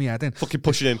like, it's done me head in. Fucking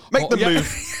pushing in. Make the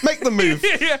move. Make the move.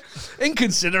 Yeah.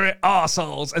 Inconsiderate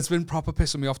arseholes. It's been proper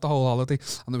pissing me off the whole holiday.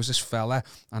 And there was this fella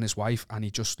and his wife, and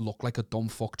he just looked like a dumb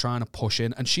fuck trying to push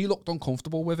in, and she looked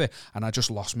uncomfortable with it, and I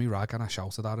just lost me rag, and I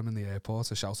shouted at him in the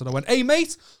airport. I went, hey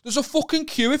mate, there's a fucking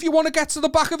queue if you want to get to the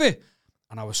back of it.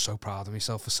 And I was so proud of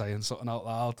myself for saying something out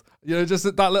loud.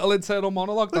 Just that little internal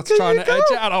monologue that's trying to edge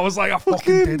it. And I was like, I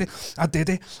fucking did it. I did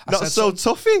it. Not so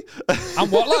toughy. And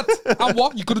what, lad? And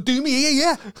what? You gonna do me here,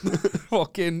 yeah?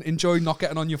 Fucking enjoy not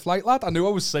getting on your flight, lad. I knew I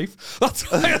was safe. That's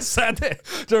why I said it.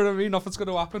 Do you know what I mean? Nothing's going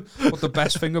to happen. But the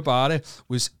best thing about it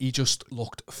was he just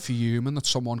looked fuming that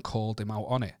someone called him out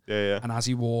on it. Yeah. And as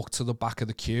he walked to the back of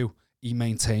the queue, he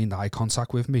maintained eye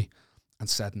contact with me and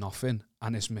said nothing.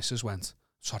 And his missus went,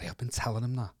 sorry, I've been telling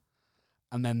him that.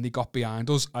 And then they got behind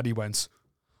us and he went,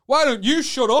 why don't you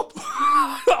shut up?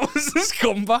 That was his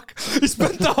comeback. He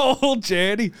spent the whole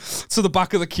journey to the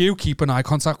back of the queue keeping eye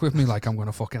contact with me like, I'm going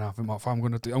to fucking have him off. I'm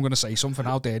going to say something.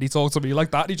 How dare he talk to me like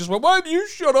that? And he just went, why don't you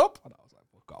shut up? And I was like,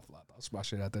 fuck off, lad. I'll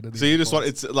smash it. I did it. So you just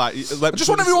wanted to, like... I just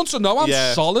want everyone to know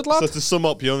I'm solid, lad. So to sum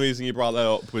up, the only reason you brought that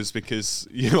up was because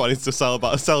you wanted to tell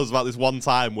us about this one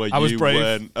time where you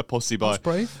weren't a pussy boy. I was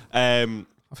brave.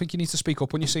 I think you need to speak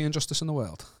up when you see injustice in the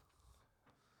world.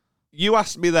 You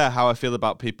asked me there how I feel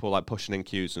about people like pushing in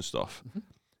queues and stuff.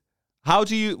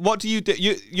 Mm-hmm. What do you do?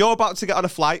 You're about to get on a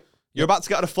flight. You're about to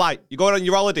get on a flight. You're going on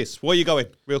your holidays. Where are you going?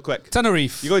 Real quick.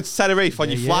 Tenerife. You're going to Tenerife on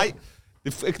your flight.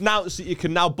 They've announced that you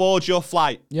can now board your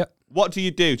flight. Yep. What do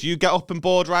you do? Do you get up and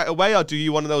board right away, or do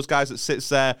you one of those guys that sits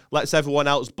there, lets everyone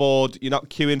else board, you're not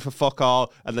queuing for fuck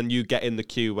all, and then you get in the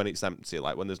queue when it's empty,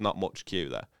 like when there's not much queue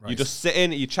there? Right. You just sit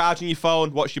in, you're charging your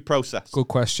phone, what's your process? Good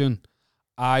question.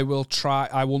 I will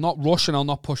not rush and I'll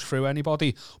not push through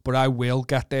anybody, but I will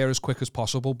get there as quick as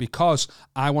possible because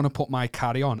I want to put my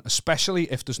carry-on, especially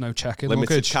if there's no check-in luggage.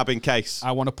 Limited cabin case.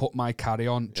 I want to put my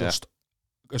carry-on just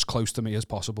as close to me as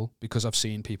possible because I've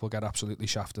seen people get absolutely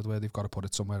shafted where they've got to put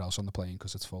it somewhere else on the plane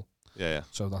because it's full. Yeah.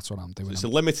 So that's what I'm doing. So it's a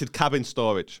limited cabin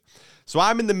storage. So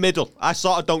I'm in the middle. I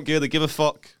sort of don't really give a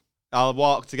fuck. I'll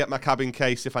walk to get my cabin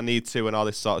case if I need to and all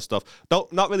this sort of stuff.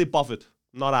 Not really bothered.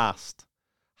 Not asked.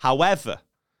 However,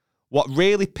 what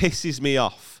really pisses me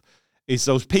off is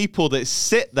those people that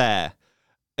sit there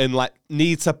and like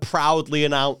need to proudly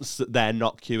announce that they're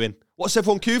not queuing. What's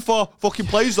everyone queuing for? Fucking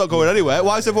plane's not going anywhere.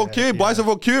 Why is everyone queuing? Why is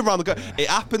everyone queuing around the... It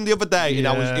happened the other day, and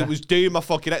it was doing my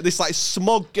fucking... This, like,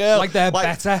 smug girl. Like they're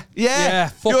better. Yeah.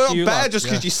 Fuck You're you, not better lad. just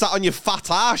because you sat on your fat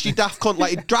ass, you daft cunt.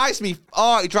 Like, it drives me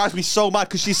so mad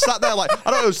because she sat there like, I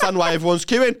don't understand why everyone's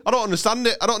queuing. I don't understand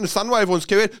it. I don't understand why everyone's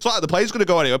queuing. It's not like the plane's going to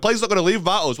go anywhere. The plane's not going to leave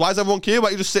without us. Why is everyone queuing? Why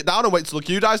don't you just sit down and wait till the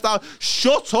queue dies down?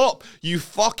 Shut up, you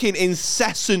fucking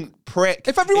incessant prick.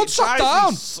 If everyone sat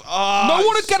down, no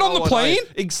one would get on the plane.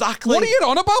 Exactly. What are you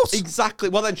on about? Exactly.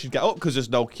 Well, then she'd get up because there's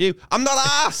no queue. I'm not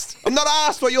asked. I'm not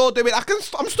asked what you're doing. I'm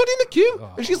studying the queue.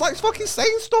 And she's like fucking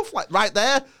saying stuff like right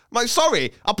there. I'm like,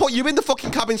 sorry, I'll put you in the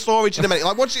fucking cabin storage in a minute.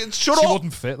 Like, shut up. She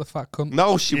wouldn't fit, the fat cunt.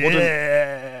 No, she wouldn't.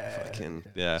 Fucking,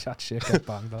 yeah. Chat shit, get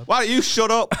banged on. Why don't you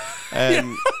shut up? That's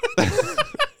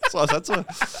what I said to her.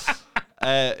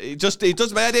 It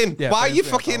does my head in. Yeah, why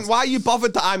are you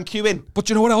bothered that I'm queuing? But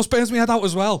you know what else burns me head out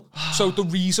as well? So the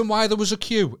reason why there was a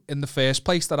queue in the first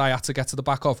place that I had to get to the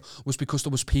back of was because there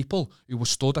was people who were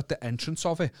stood at the entrance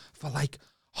of it for like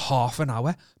half an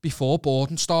hour before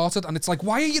boarding started, and it's like,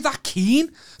 why are you that keen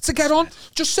to get on?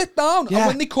 Just sit down. Yeah. And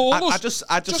when they call us,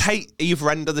 I just hate either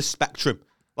end of the spectrum.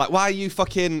 Like, why are you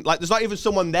fucking like? There's not even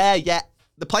someone there yet.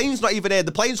 The plane's not even here.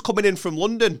 The plane's coming in from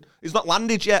London. It's not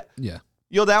landed yet. Yeah.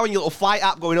 You're there on your little flight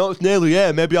app going, oh, it's nearly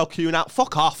here. Maybe I'll queue out.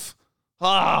 Fuck off.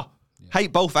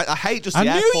 Hate both. I hate just the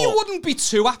airport. I knew you wouldn't be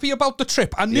too happy about the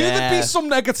trip. I knew there'd be some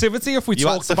negativity if we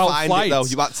talked about flights.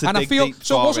 You had to and dig I feel deep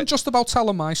so. It for wasn't just about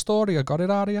telling my story. I got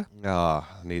it out of you. I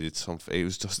needed something. It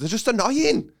was just they're just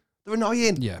annoying. They're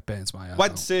annoying. Yeah, it burns my heart.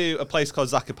 Went to a place called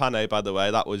Zakopane, by the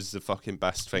way. That was the fucking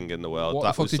best thing in the world. What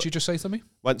the fuck did you just say to me?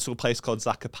 Went to a place called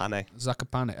Zakopane.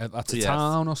 Zakopane? That's a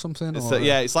town or something? It's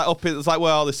it's like it's like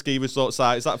where all the ski resorts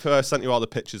are. Is that where I sent you all the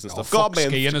pictures and stuff? Fuck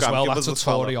skiing as well. That's a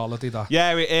Tory holiday, that.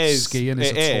 Yeah, it is. Skiing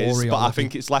is a Tory holiday. But I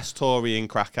think it's less Tory in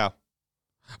Krakow.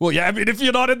 Well, yeah, I mean, if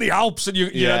you're not in the Alps and you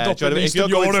end up in Eastern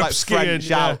Europe like skiing,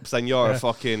 French Alps, then you're a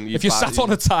fucking... If you sat on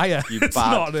a tyre, it's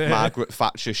not there. Margaret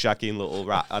Thatcher shagging little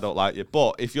rat, I don't like you.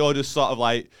 But if you're just sort of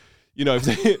like, you know,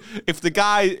 if the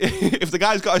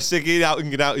guy's got a ciggy out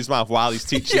and get out his mouth while he's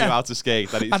teaching you how to skate,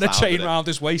 then it's and a chain around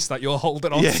his waist that you're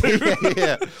holding on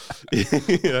to.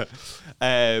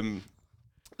 Yeah.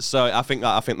 So I think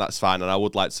that's fine, and I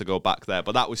would like to go back there.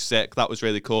 But that was sick. That was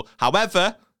really cool.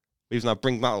 However, the reason I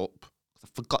bring that up, I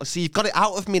forgot. See, you've got it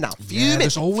out of me now. Fuming. Yeah,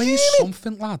 there's always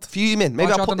something, lad. Fuming.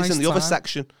 Maybe I'll put this in the other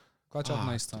section. Glad you had a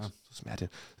nice time.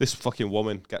 This fucking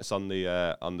woman gets on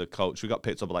the coach. We got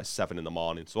picked up at like 7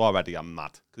 a.m, so already I'm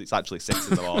mad because it's actually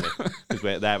 6 a.m. because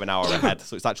we're there an hour ahead.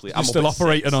 So it's actually I'm still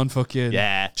operating on fucking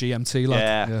GMT,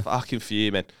 lad. Yeah, fucking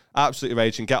fuming. Absolutely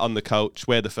raging. Get on the coach.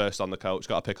 We're the first on the coach.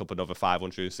 Got to pick up another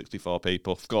 564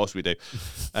 people. Of course we do.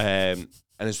 And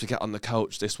as we get on the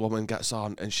coach, this woman gets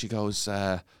on and she goes,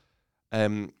 "Oh,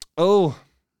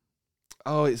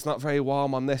 it's not very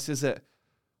warm on this, is it?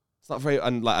 It's not very..."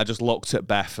 And like, I just looked at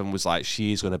Beth and was like,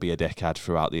 she's going to be a dickhead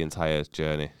throughout the entire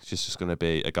journey. She's just going to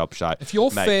be a gobshite. If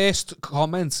your first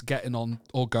comment getting on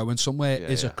or going somewhere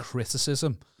is a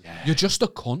criticism, you're just a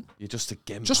cunt. You're just a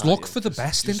gimp. Just look for the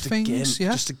best in things.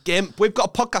 Yeah, just a gimp. We've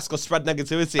got a podcast called Spread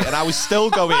Negativity, and I was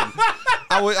still going.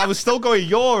 I was still going.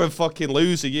 You're a fucking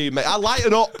loser, you mate. I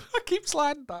lighten up. I keep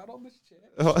sliding down on this chair.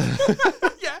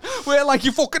 Yeah, we're like,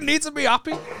 you fucking need to be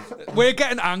happy. We're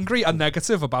getting angry and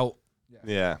negative about.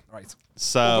 Yeah. Right.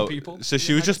 So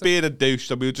she was just being a douche.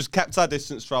 So we just kept our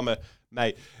distance from her,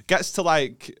 mate. Gets to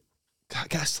like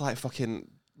fucking.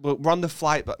 We're on the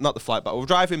flight, but not the flight. But we're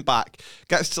driving back.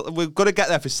 We're gonna get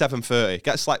there for 7:30.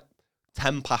 Gets like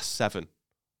 7:10,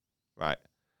 right?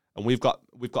 And we've got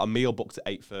a meal booked at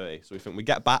 8:30. So we think we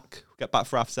get back for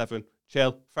 7:30.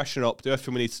 Chill, freshen up, do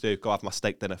everything we need to do. Go have my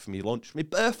steak dinner for me lunch, my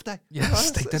birthday. Yeah,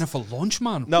 steak dinner for lunch,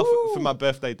 man. No, for my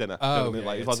birthday dinner. Oh,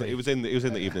 it was in the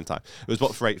evening time. It was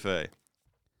booked for 8:30.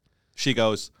 She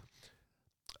goes,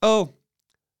 "Oh,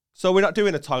 so we're not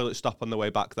doing a toilet stop on the way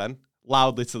back then?"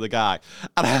 Loudly to the guy.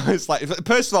 And I was like,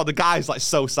 first of all, the guy's like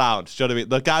so sound. Do you know what I mean?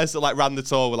 The guys that like ran the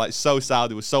tour were like so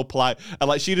sound. He was so polite. And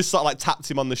like she just sort of like tapped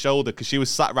him on the shoulder because she was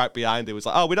sat right behind him. It was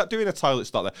like, "Oh, we're not doing a toilet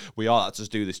stop there. We all had to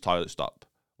do this toilet stop.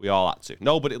 We all had to."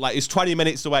 Nobody, like, it's 20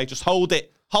 minutes away. Just hold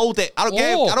it. Hold it. I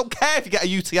don't care if you get a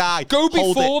UTI. Go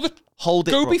before Hold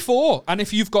it. Go before. And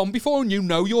if you've gone before and you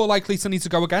know you're likely to need to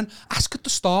go again, ask at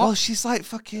the start. Well, she's like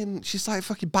fucking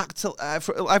back till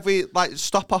for every like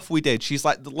stop off we did. She's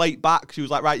like late back. She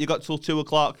was like, "Right, you got till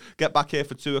 2:00. Get back here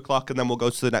for 2:00, and then we'll go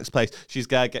to the next place." She's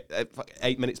gonna get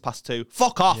 8 minutes past 2.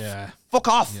 Fuck off. Yeah. Fuck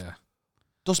off. Yeah.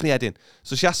 Does me head in.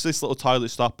 So she has this little toilet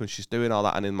stop and she's doing all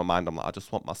that. And in my mind, I'm like, I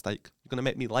just want my steak. You're going to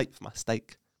make me late for my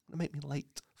steak. You're going to make me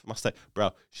late for my steak.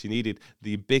 Bro, she needed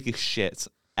the biggest shit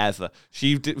ever.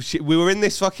 We were in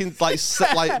this fucking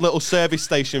like little service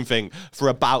station thing for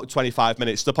about 25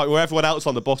 minutes to the point where everyone else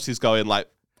on the bus is going like,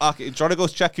 okay, do you want to go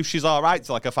check if she's all right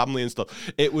to like her family and stuff?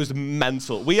 It was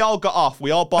mental. We all got off.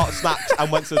 We all bought snacks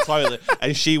and went to the toilet.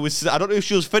 And she was, I don't know if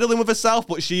she was fiddling with herself,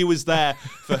 but she was there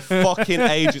for fucking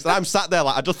ages. And I'm sat there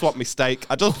like, I just want my steak.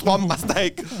 I just want my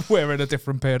steak. Wearing a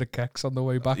different pair of kicks on the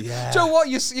way back. Yeah. Do you know what?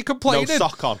 You're complaining. No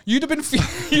sock on. You'd have been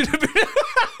you'd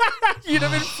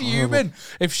have been fuming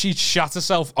if she'd shat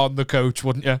herself on the coach,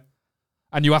 wouldn't you?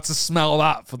 And you had to smell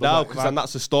that for the No, because then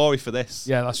that's the story for this.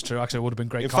 Yeah, that's true. Actually, it would have been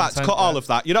great In content. fact, cut all of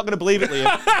that. You're not going to believe it,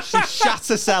 Liam. She shat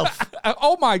herself.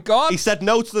 Oh my God. He said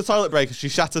no to the toilet break and she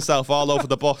shat herself all over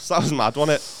the bus. That was mad,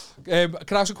 wasn't it?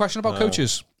 Can I ask a question about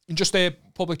coaches? And just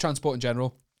public transport in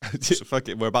general. Fuck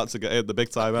it, we're about to get in the big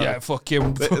time, aren't Yeah, fuck you.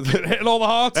 Hitting all the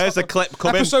hearts. There's a clip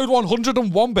coming. Episode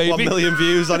 101, baby. 1 million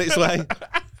views on its way.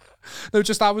 No,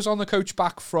 just I was on the coach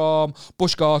back from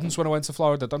Busch Gardens when I went to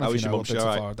Florida. I don't know How if was you your know mum? I've She been to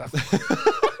all right?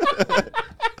 Florida.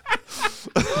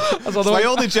 It's my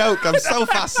only joke. I'm so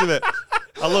fast with it.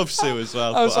 I love Sue as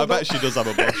well, but I bet she does have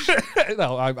a bush.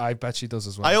 No, I bet she does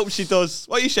as well. I hope she does.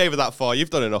 What are you shaving that for? You've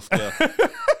done enough, girl.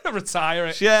 Retire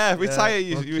it. Yeah, retire.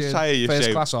 You retire your First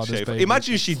shave. class honours, shave. baby.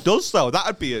 Imagine she does though.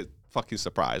 That'd be a fucking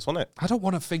surprise, wouldn't it? I don't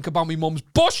want to think about my mum's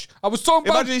bush. I was talking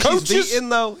about Imagine coaches. she's vegan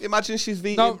though. Imagine she's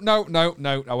vegan. No.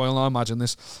 I will not imagine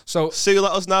this. So Sue,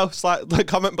 let us know.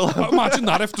 Comment below. imagine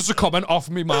that if there's a comment off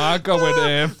me, Mark, going,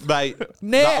 Mate,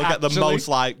 Nah, that'll get the actually. most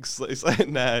likes. It's like,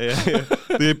 nah, yeah.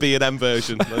 The B&M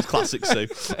version. That's classic Sue.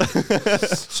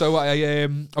 So I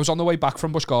was on the way back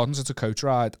from Busch Gardens. It's a coach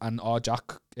ride, and our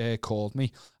Jack called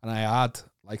me, and I had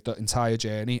like the entire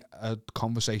journey a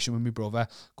conversation with my brother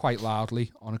quite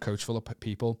loudly on a coach full of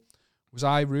people. Was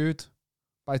I rude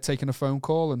by taking a phone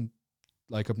call and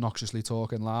like obnoxiously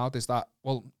talking loud? Is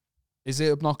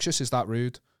it obnoxious? Is that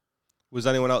rude? Was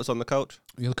anyone else on the coach?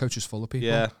 The coach is full of people.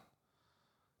 Yeah.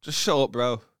 Just shut up,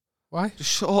 bro. Why?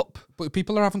 Just shut up. But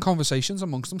people are having conversations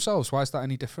amongst themselves. Why is that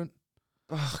any different?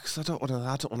 Because I don't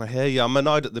want to hear you. I'm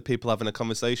annoyed at the people having a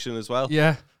conversation as well.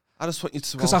 Yeah. I just want you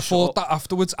to. Because I thought that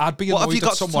afterwards I'd be What annoyed have you got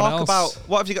at to someone talk else. about?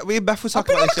 What have you got? Me and Beth were I've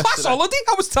talking been on about a this class yesterday. holiday.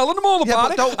 I was telling them all Yeah, about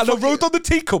but it. don't And I fucking- rode on the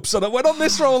teacups and I went on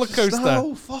this roller coaster.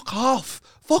 No, fuck off.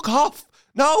 Fuck off.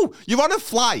 No, you're on a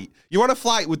flight. You're on a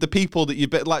flight with the people that you've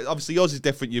been, like, obviously yours is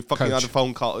different. You've fucking Coach. had a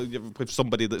phone call with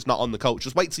somebody that's not on the coach.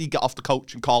 Just wait till you get off the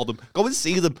coach and call them. Go and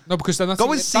see them. No, because then that's,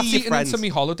 Go and see that's your eating friends. into me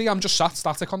holiday. I'm just sat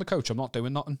static on the coach. I'm not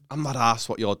doing nothing. I'm not asked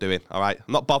what you're doing, all right?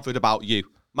 I'm not bothered about you.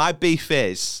 My beef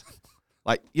is,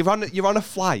 like, you're on a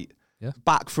flight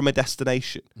back from a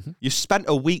destination. You've spent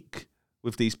a week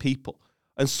with these people,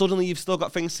 and suddenly you've still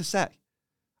got things to say.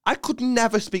 I could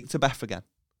never speak to Beth again.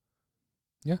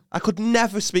 Yeah. I could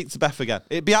never speak to Beth again.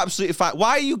 It'd be absolutely fine.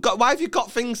 Why have you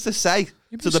got things to say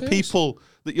to the people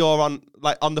that you're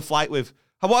on the flight with?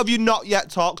 What have you not yet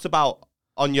talked about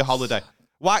on your holiday?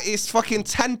 Why it's fucking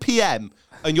 10 p.m.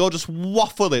 and you're just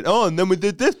waffling. Oh, and then we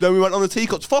did this. Then we went on the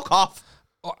teacups. Fuck off.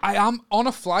 I am on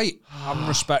a flight. I'm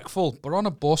respectful. But on a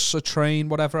bus, a train,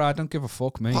 whatever, I don't give a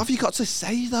fuck, mate. What have you got to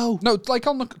say though? No, like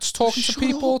just talking to Shut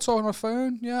people, up. talking on the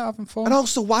phone. Yeah, having fun. And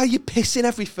also, why are you pissing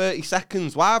every 30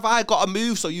 seconds? Why have I got to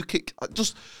move so you kick? I feel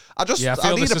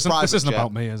need this a private isn't jet.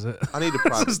 about me, is it? I need a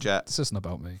private jet. This isn't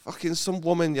about me. Fucking some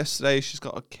woman yesterday, she's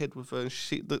got a kid with her, and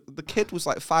the kid was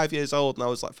like 5 years old, and I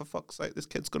was like, for fuck's sake, this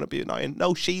kid's gonna be annoying.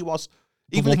 No, she was.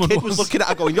 Even the woman kid was was. looking at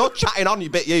her going, you're chatting on,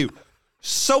 you bit you.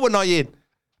 So annoying.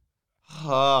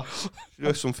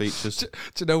 There's some features. Do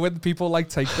you know when people like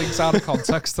take things out of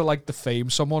context to like defame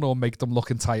someone or make them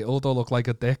look entitled or look like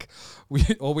a dick?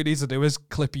 All we need to do is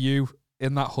clip you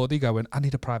in that hoodie going, I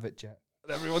need a private jet.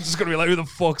 And everyone's just going to be like, who the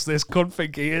fuck's this cunt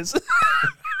think he is?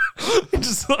 You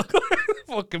just look like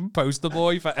a fucking poster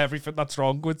boy for everything that's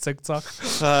wrong with TikTok.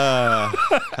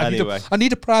 Anyway. I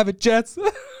need a private jet.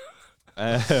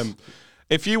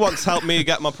 If you want to help me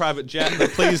get my private jet, then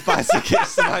please buy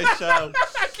tickets to my show.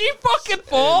 I keep fucking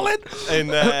falling.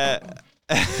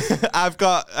 I've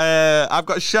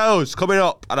got shows coming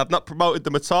up, and I've not promoted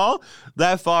them at all.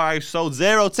 Therefore, I sold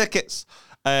 0 tickets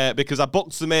because I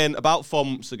booked them in about 4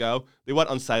 months ago. They went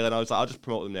on sale, and I was like, I'll just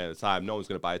promote them near the time. No one's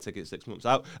going to buy a ticket 6 months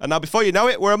out. And now, before you know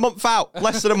it, we're a month out,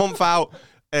 less than a month out.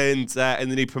 And they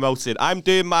need promoted. I'm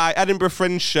doing my Edinburgh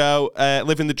Fringe show,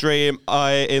 Living the Dream,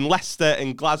 in Leicester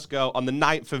and Glasgow on the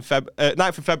 9th of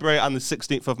February and the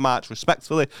 16th of March,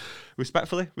 respectively.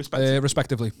 Respectively.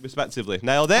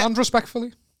 Nailed it. And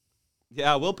respectfully.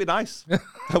 Yeah, I will be nice.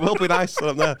 I will be nice when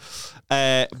I'm there.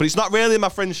 But it's not really my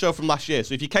Fringe show from last year.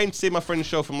 So if you came to see my Fringe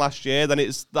show from last year, then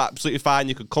it's absolutely fine.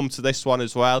 You could come to this one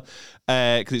as well.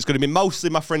 Because it's going to be mostly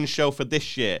my Fringe show for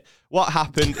this year. what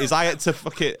happened is I had to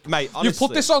fucking... Mate, honestly... You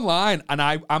put this online, and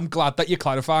I'm glad that you're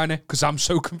clarifying it, because I'm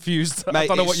so confused. Mate, I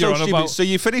don't know what you're on about. So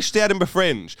you finish the Edinburgh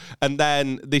Fringe, and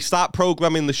then they start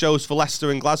programming the shows for Leicester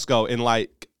and Glasgow in,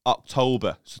 like,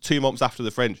 October, so 2 months after the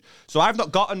Fringe. So I've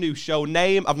not got a new show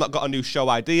name, I've not got a new show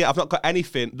idea, I've not got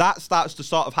anything. That starts to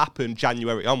sort of happen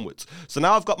January onwards. So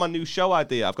now I've got my new show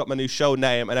idea, I've got my new show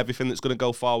name and everything that's going to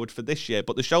go forward for this year,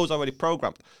 but the show's already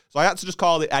programmed. So I had to just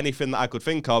call it anything that I could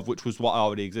think of, which was what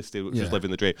already existed, which was Living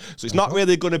the Dream. So it's not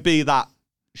really going to be that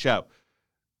show.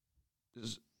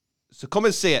 So come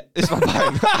and see it. It's my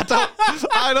plan.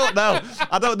 I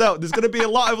don't know. There's going to be a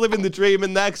lot of Living the Dream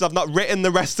in there because I've not written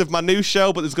the rest of my new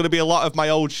show, but there's going to be a lot of my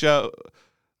old show.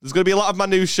 There's going to be a lot of my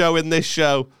new show in this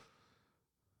show.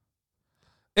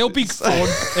 It'll be fun.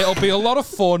 It'll be a lot of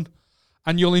fun,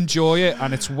 and you'll enjoy it,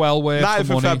 and it's well worth the 9th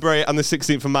money. of February and the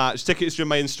 16th of March. Tickets are in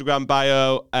my Instagram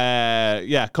bio.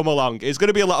 Yeah, come along. It's going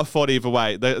to be a lot of fun either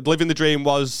way. Living the Dream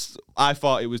was... I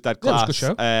thought it was dead class. Yeah, it was a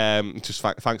good show. Just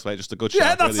thanks, mate. Just a good show.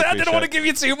 Yeah, that's really it. I didn't want to give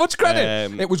you too much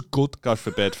credit. It was good. God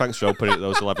forbid. Thanks for opening it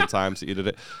those 11 times that you did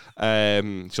it.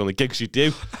 It's only gigs you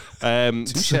do.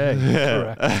 Touche.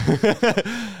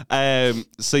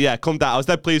 So yeah, come down. I was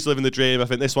dead pleased with Living the Dream. I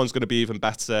think this one's going to be even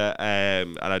better.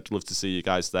 And I'd love to see you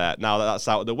guys there. Now that that's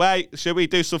out of the way, should we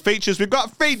do some features? We've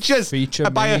got features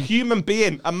by a human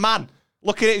being, a man.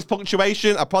 Looking at his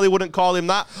punctuation, I probably wouldn't call him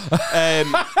that.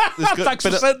 Thanks for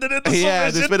sending it.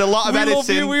 Yeah, there's been a lot of editing. Love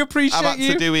you. We appreciate I've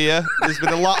had to do here. There's been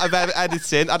a lot of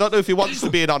editing. I don't know if he wants to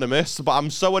be anonymous, but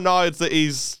I'm so annoyed that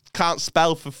he's can't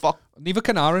spell for fuck. Neither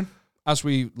can Aaron, as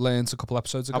we learned a couple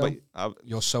episodes ago.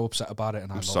 You're so upset about it,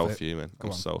 and I'm so fuming.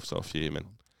 I'm so fuming.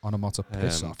 Onomata,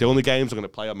 piss off. The only games I'm going to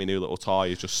play on my new little toy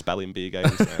is just spelling bee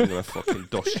games. I'm going to fucking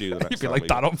dust you the next You'd be time like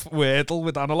that on Wordle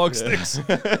with analog sticks.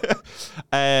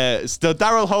 Still,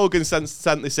 Daryl Hogan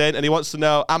sent this in, and he wants to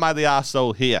know, am I the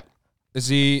arsehole here?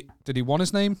 Did he want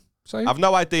his name? I've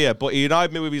no idea, but he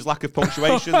annoyed me with his lack of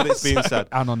punctuation that it's being said.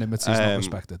 Anonymity is not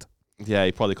respected. Yeah,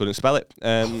 he probably couldn't spell it.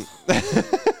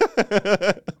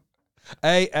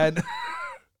 A-N-O-N,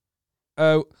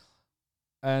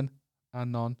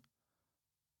 anon.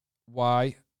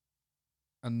 Y,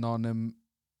 anonym.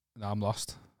 No, I'm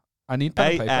lost. I need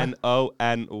pen and paper.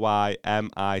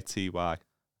 ANONYMITY.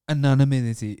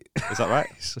 Anonymity. Is that right?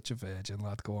 Such a virgin,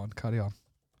 lad. Go on, carry on.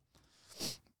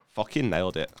 Fucking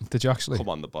nailed it. Did you actually? Come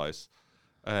on, the boys.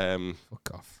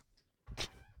 Fuck off.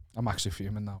 I'm actually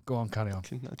fuming now. Go on, carry on.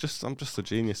 I'm just a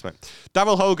genius, mate.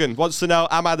 Daryl Hogan wants to know,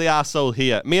 am I the arsehole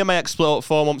here? Me and my ex split up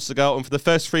 4 months ago, and for the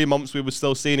first 3 months, we were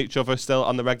still seeing each other, still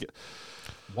on the regular...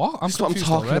 What? That's what I'm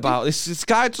talking about. This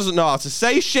guy doesn't know how to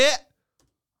say shit.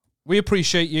 We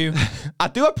appreciate you. I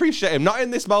do appreciate him. Not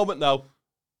in this moment, though.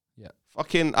 Yeah.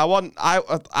 Fucking,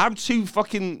 I'm too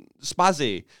fucking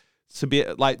spazzy to be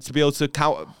able to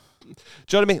count. Do you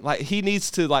know what I mean? Like, he needs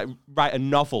to write a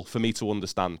novel for me to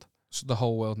understand. So the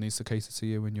whole world needs to cater to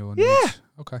you and your needs. Yeah.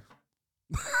 Okay.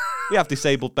 We have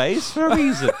disabled bays for a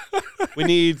reason. We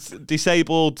need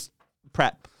disabled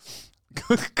prep.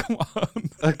 Come on.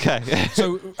 Okay.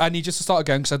 So I need you to start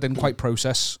again because I didn't quite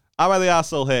process. Am I the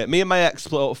arsehole here? Me and my ex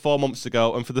split up 4 months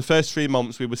ago, and for the first 3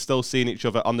 months, we were still seeing each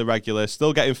other on the regular,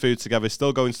 still getting food together,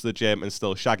 still going to the gym, and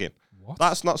still shagging. What?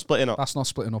 That's not splitting up. That's not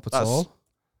splitting up at all.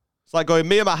 It's like going,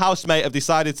 me and my housemate have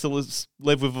decided to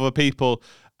live with other people,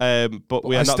 but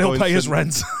we are not going to... still pay his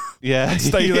rent. Yeah.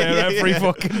 Stay there every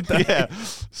fucking day. Yeah.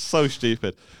 So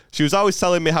stupid. She was always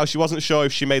telling me how she wasn't sure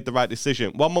if she made the right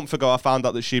decision. 1 month ago, I found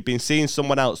out that she'd been seeing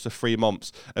someone else for 3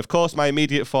 months. Of course, my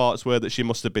immediate thoughts were that she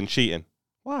must have been cheating.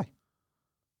 Why?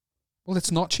 Well, it's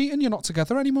not cheating. You're not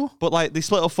together anymore. But they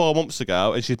split up 4 months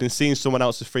ago, and she's been seeing someone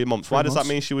else for 3 months. Why does that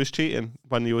mean she was cheating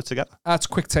when you were together? That's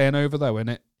quick turnover, though, isn't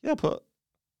it? Yeah, but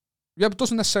it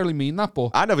doesn't necessarily mean that.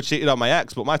 But I never cheated on my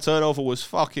ex, but my turnover was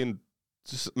fucking...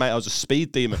 mate, I was a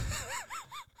speed demon.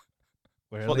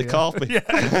 That's what they called me.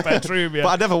 Yeah, bedroom, yeah. But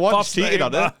I never once cheated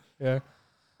on her. Yeah.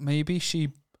 Maybe she...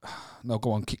 No,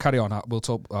 go on. Carry on. We'll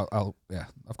talk...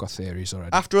 I've got theories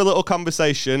already. After a little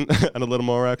conversation and a little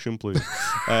more action, please.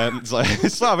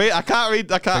 Sorry, I can't read.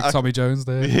 Tommy Jones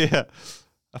there. Yeah.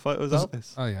 I thought it was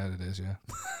Elvis. Oh, yeah, it is, yeah.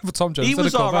 But Tom Jones he did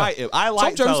was a cover. All right. I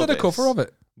liked Tom Jones Elvis. did a cover of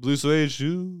it. Blue suede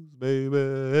shoes,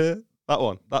 baby. That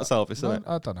one. That's Elvis, isn't it?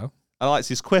 I don't know. I liked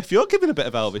his quiff. You're giving a bit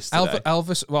of Elvis today.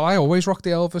 Elvis. Well, I always rock the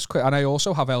Elvis quiff, and I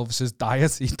also have Elvis's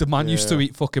diet. The man used to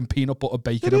eat fucking peanut butter,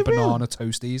 bacon, and banana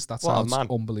toasties. That sounds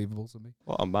unbelievable to me.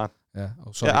 What a man! Yeah.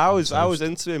 Oh, sorry, I was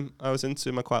into him. I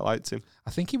quite liked him.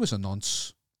 I think he was a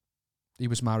nonce. He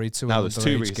was married to Now an there's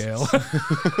two underage girl.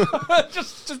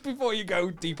 just before you go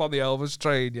deep on the Elvis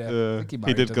train, yeah. I think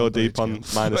he did go deep on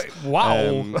minus.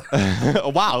 Wow.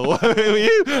 Wow. Who are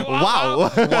you?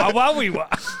 Wow. Wow, we were.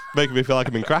 Making me feel like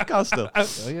I'm in Krakow still.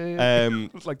 Yeah.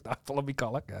 It's like that. Follow me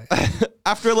collar guy.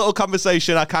 After a little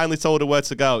conversation, I kindly told her where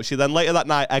to go. She then later that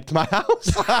night egged my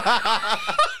house.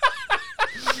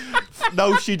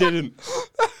 No, she didn't.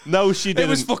 No, she didn't. It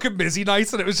was fucking busy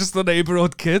night and it was just the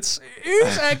neighbourhood kids.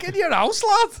 Who's egging your house,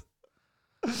 lad?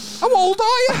 How old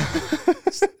are you?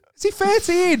 Is he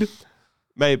 13?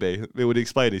 Maybe. It would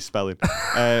explain his spelling.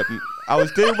 I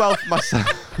was doing well for myself.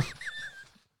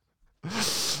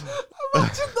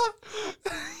 Imagine that.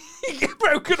 You get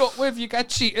broken up with, you get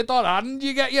cheated on, and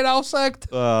you get your house egged.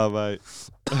 Oh, mate.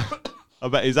 I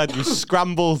bet his head was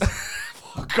scrambled.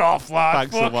 Fuck off, lad.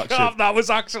 Thanks for watching. Off. That was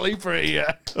actually pretty,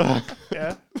 yeah.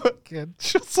 Yeah. Fucking.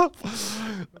 Shut up.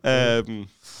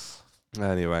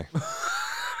 Anyway.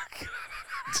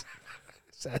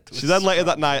 She then later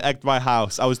that night egged my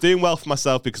house. I was doing well for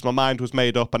myself because my mind was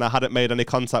made up and I hadn't made any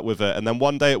contact with her. And then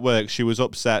one day at work, she was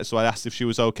upset, so I asked if she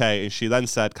was okay. And she then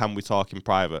said, "Can we talk in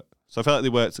private?" So I feel like they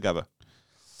worked together.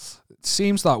 It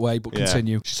seems that way, but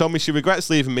continue. She told me she regrets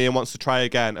leaving me and wants to try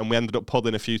again. And we ended up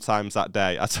pulling a few times that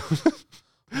day. I told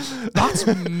That's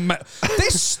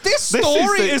this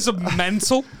story is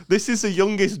mental. This is the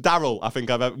youngest Daryl I think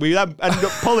I've ever. We ended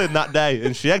up pulling that day,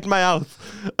 and she egged my house.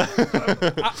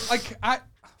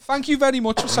 Thank you very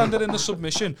much for sending in the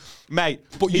submission, mate.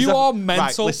 But you are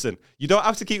mental. Right, listen, you don't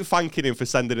have to keep thanking him for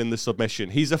sending in the submission.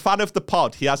 He's a fan of the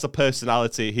pod. He has a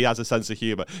personality. He has a sense of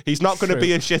humour. He's not going to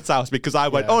be a shithouse because I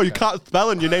went, you can't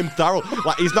spell and your name's Daryl.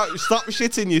 Like, he's not. Stop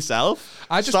shitting yourself.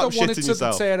 I just don't want it to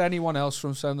deter anyone else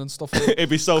from sending stuff in. It'd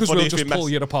be so funny if he pull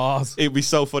you apart. It'd be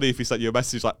so funny if he sent you a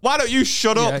message like, "Why don't you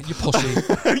shut up? Yeah, you pussy.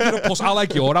 You're a pussy. I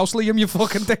like your house, Liam. You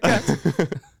fucking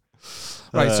dickhead."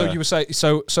 Right. So you were saying.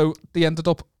 So they ended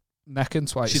up necking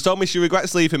twice. She told me she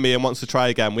regrets leaving me and wants to try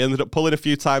again. We ended up pulling a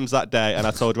few times that day, and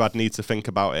I told her I'd need to think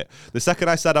about it. The second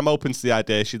I said I'm open to the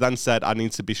idea, she then said I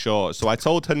need to be sure. So I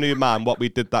told her new man what we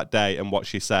did that day and what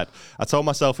she said. I told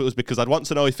myself it was because I'd want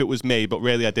to know if it was me, but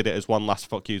really I did it as one last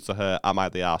fuck you to her. Am I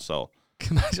the arsehole?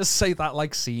 Can I just say that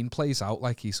like scene plays out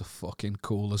like he's a fucking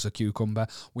cool as a cucumber.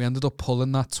 We ended up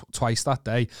pulling that twice that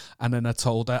day, and then I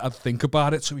told her I'd think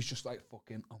about it. So he's just like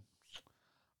fucking.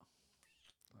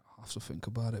 I have to think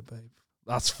about it, babe.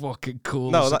 That's fucking cool.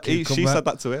 No, she said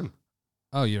that to him.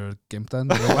 Oh, you're a gimp then?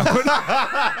 You're a weapon.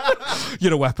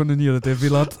 You're a weapon and you're a divvy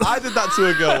lad. I did that to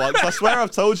a girl once. I swear I've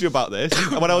told you about this.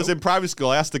 And when I was in private school,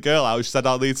 I asked a girl out. She said,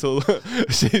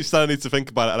 she said I need to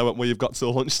think about it. And I went, well, you've got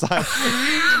till lunchtime.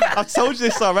 I've told you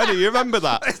this already. You remember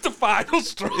that? It's the final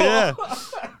straw. Yeah.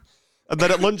 And then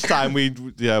at lunchtime, we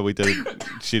didn't.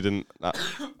 She didn't have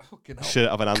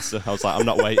an answer. I was like, I'm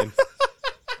not waiting.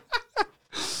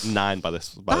 9 by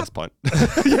this point.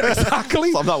 Yeah,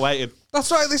 exactly. So I'm not waiting.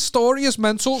 That's right. This story is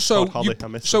mental. So, Holly,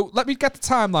 so let me get the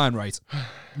timeline right.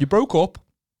 You broke up.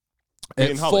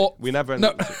 Holly? We never.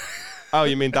 No. Oh,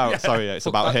 you mean Daryl? Sorry, it's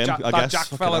about him. I guess. Jack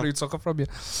fella who took it from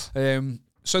you.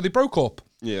 So they broke up.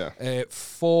 Yeah.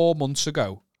 4 months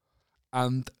ago,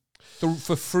 and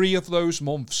for 3 of those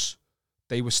months,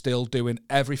 they were still doing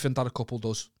everything that a couple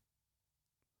does.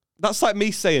 That's like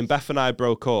me saying Beth and I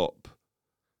broke up,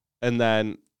 and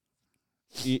then.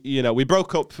 We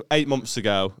broke up 8 months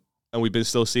ago, and we've been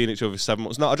still seeing each other for 7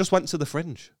 months. No, I just went to the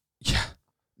Fringe. Yeah.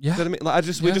 You know what I mean? Like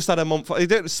we just had a month. You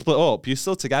didn't split up. You're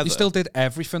still together. You still did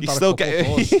everything. That still get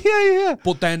does. Yeah.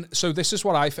 But then, so this is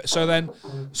what so then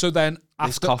after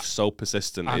this cough's so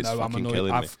persistent. It's fucking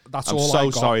killing me. That's I'm all so I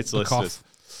got, sorry to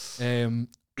listeners.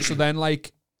 So then,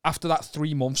 like after that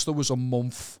 3 months, there was a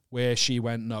month where she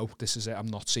went, "No, this is it. I'm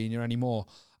not seeing you anymore.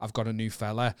 I've got a new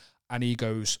fella." And he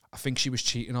goes, "I think she was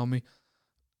cheating on me."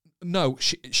 No,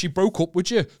 she broke up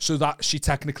with you, so that she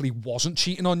technically wasn't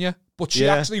cheating on you, but she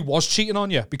actually was cheating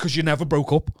on you because you never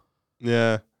broke up.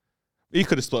 Yeah, he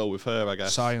could have split up with her, I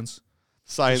guess. Science,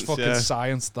 it's fucking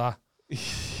science. That,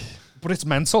 but it's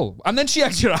mental. And then she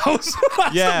egged your house.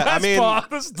 Yeah, I mean,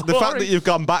 the fact that you've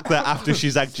gone back there after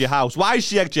she's egged your house. Why has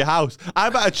she egged your house? I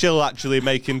better chill actually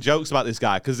making jokes about this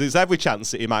guy because there's every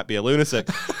chance that he might be a lunatic.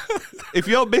 If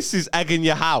your missus egging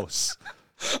your house,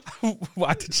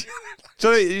 why did you?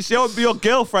 So it's your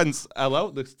girlfriend's. Hello,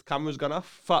 the camera's gone off.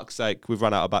 Fuck's sake, we've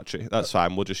run out of battery. That's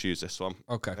fine. We'll just use this one.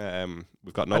 Okay.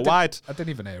 We've got no wide. I didn't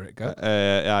even hear it go.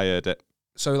 Yeah, I heard it.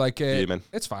 So like,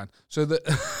 it's fine. So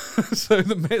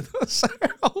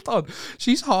hold on.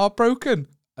 She's heartbroken,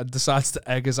 and decides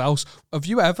to egg his house. Have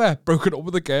you ever broken up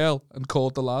with a girl and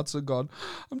called the lads and gone,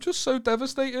 I'm just so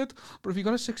devastated, but if you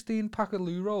got a 16-pack of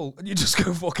loo roll and you just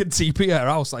go fucking TP her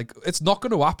house, like, it's not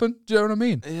going to happen. Do you know what I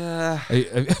mean? Yeah.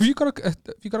 Have you got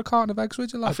a carton of eggs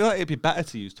with you, lad? I feel like it'd be better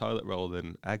to use toilet roll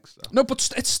than eggs, though. No, but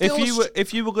it's still...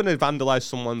 If you were going to vandalise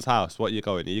someone's house, what are you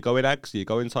going? Are you going eggs? Are you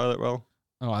going toilet roll?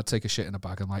 Oh, I'd take a shit in a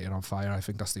bag and light it on fire. I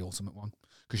think that's the ultimate one.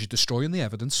 Because you're destroying the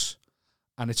evidence.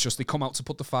 And it's just, they come out to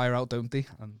put the fire out, don't they?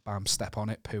 And bam, step on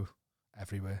it, poo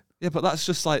everywhere. Yeah, but that's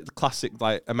just like the classic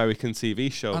like American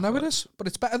TV show. I know it is, but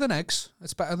it's better than eggs.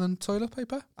 It's better than toilet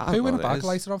paper. I Poo in a don't know what it bag, is.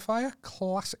 light it on fire.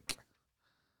 Classic.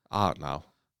 I don't know.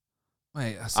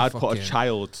 Mate, that's I'd put a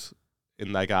child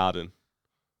in their garden.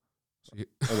 And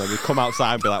then we'd come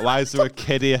outside and be like, why is there a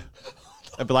kid here?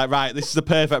 I'd be like, right, this is the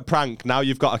perfect prank. Now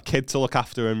you've got a kid to look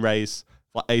after and raise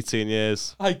for like 18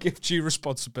 years. I give you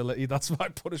responsibility. That's my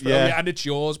punishment. Yeah. And it's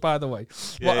yours, by the way.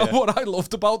 Yeah, What I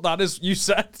loved about that is you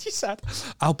said,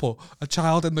 I'll put a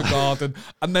child in the garden.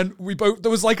 And then there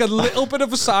was like a little bit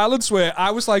of a silence where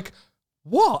I was like,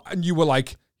 what? And you were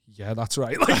like, yeah, that's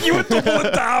right. Like, you were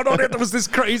doubling down on it. There was this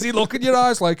crazy look in your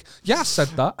eyes like, yeah, I said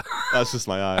that. That's just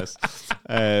my eyes.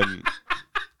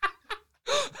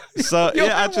 So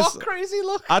yeah, crazy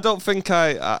look. I don't think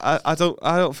I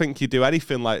don't think you do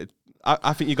anything like.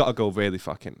 I think you got to go really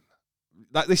fucking.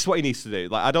 Like, this is what he needs to do.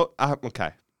 Like,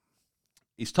 okay.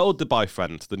 He's told the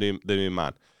boyfriend, the new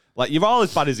man, like, you're all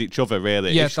as bad as each other,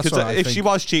 really. Yeah, that's what I if think. she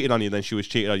was cheating on you, then she was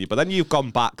cheating on you. But then you've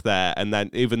gone back there, and then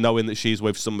even knowing that she's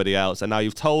with somebody else, and now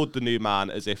you've told the new man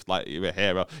as if like you're a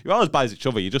hero. You're all as bad as each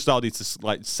other. You just all need to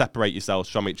like separate yourselves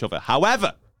from each other.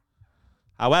 However,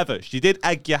 she did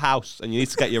egg your house, and you need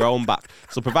to get your own back.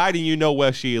 So, providing you know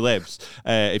where she lives,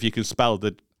 if you can spell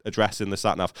the address in the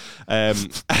sat nav,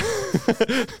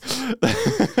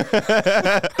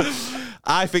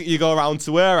 I think you go around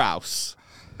to her house,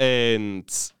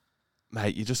 and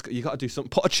mate, you got to do something.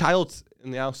 Put a child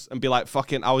in the house and be like,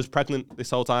 "Fucking, I was pregnant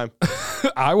this whole time."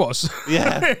 I was.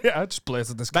 Yeah, I just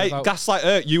blazed this kid mate. out. Gaslight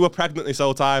her. You were pregnant this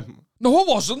whole time. No, I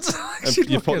wasn't. And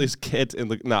you put this kid in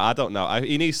the. No, I don't know.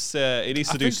 He needs to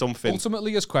do something.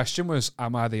 Ultimately, his question was,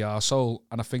 "Am I the arsehole?"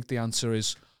 And I think the answer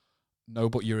is, no,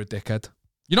 but you're a dickhead.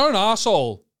 You're not an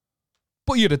arsehole,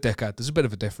 but you're a dickhead. There's a bit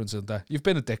of a difference in there. You've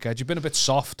been a dickhead. You've been a bit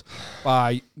soft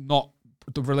by not.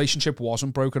 The relationship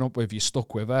wasn't broken up with. You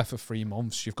stuck with her for 3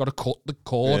 months. You've got to cut the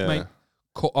cord, mate.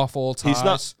 Cut off all ties. He's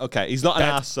not okay. He's not an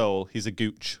arsehole. He's a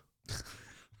gooch. Do you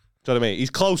know what I mean? He's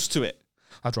close to it.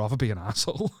 I'd rather be an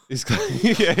arsehole.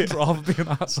 Yeah. I'd rather be an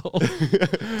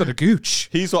arsehole than a gooch.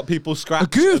 He's what people scratch A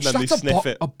gooch, and then they that's sniff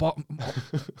it.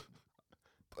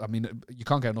 I mean, you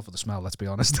can't get enough of the smell, let's be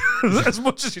honest. As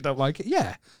much as you don't like it.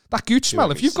 Yeah, that gooch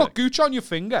smell. If you've got gooch on your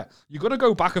finger, you're going to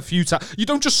go back a few times. You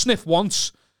don't just sniff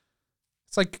once.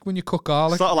 It's like when you cook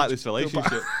garlic. It's sort of like this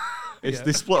relationship.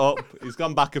 They split up. He's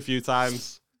gone back a few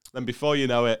times. Then before you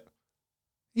know it,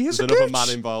 there's another man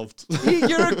involved.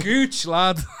 You're a gooch,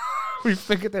 lad. We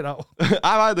figured it out.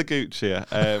 I'm the gooch here.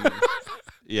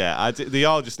 Yeah, they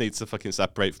all just need to fucking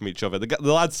separate from each other. The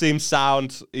lad seems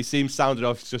sound. He seems sound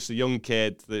enough. He's just a young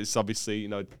kid that's obviously,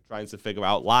 trying to figure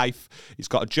out life. He's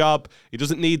got a job. He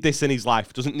doesn't need this in his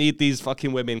life. Doesn't need these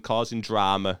fucking women causing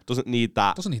drama. Doesn't need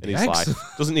that Doesn't need in the his eggs. life.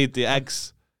 Doesn't need the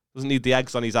eggs. Doesn't need the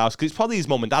eggs on his house. Because it's probably his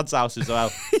mum and dad's house as well.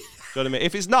 Do you know what I mean?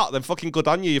 If it's not, then fucking good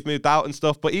on you. You've moved out and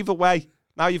stuff. But either way,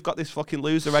 now you've got this fucking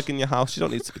loser egg in your house. You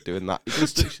don't need to be doing that. You can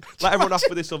just let her run off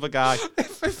with this other guy.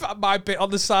 If my bit on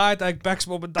the side, like Beck's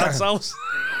mum and dad's house,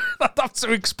 I'd have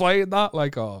to explain that.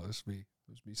 Like, oh, it's me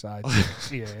side.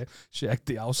 She egged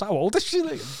the house. How old is she?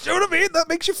 Like, do you know what I mean? That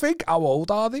makes you think, how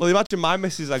old are they? Well, imagine my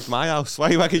missus egged my house. Why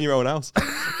are you egging your own house?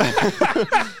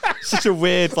 Such a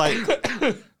weird,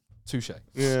 Touche.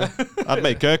 Yeah. I'd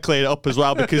make her clean it up as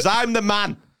well because I'm the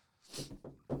man.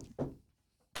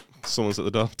 Someone's at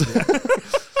the door.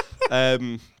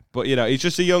 But he's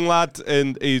just a young lad,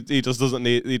 and he just doesn't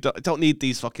need. You don't need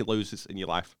these fucking losers in your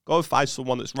life. Go and find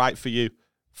someone that's right for you.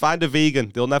 Find a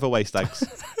vegan; they'll never waste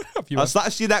eggs.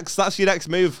 That's your next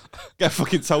move. Get a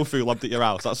fucking tofu lobbed at your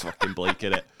house. That's fucking bleak,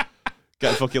 innit?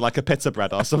 Get fucking like a pita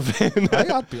bread or something. Hey,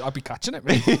 I'd be catching it,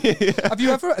 mate. Yeah. Have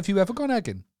you ever gone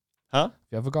egging? Huh? Have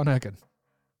you ever gone egging?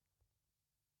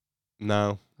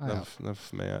 No. Never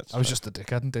for me. I was just a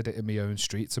dickhead and did it in my own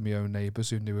street to my own neighbours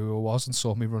who knew who I was and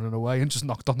saw me running away and just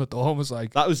knocked on the door and was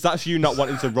like... That's you not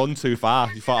wanting to run too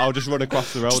far. You thought, I'll just run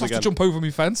across the road just again. Have to jump over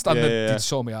my fence and then he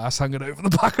saw my ass hanging over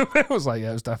the back of it. I was like, yeah,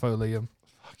 it was definitely him.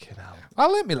 Fucking hell. I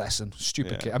learnt my lesson.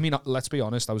 Stupid kid. I mean, let's be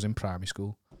honest, I was in primary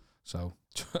school. So,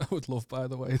 I would love, by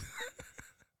the way,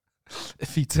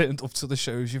 if he turned up to the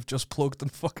shows you've just plugged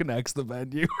and fucking eggs the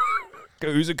menu.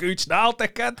 Go, who's a gooch now,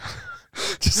 dickhead?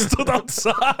 Just stood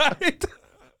outside.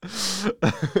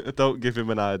 Don't give him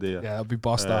an idea. Yeah, it'll be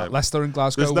boss that. Leicester and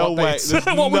Glasgow. There's no what way. dates? There's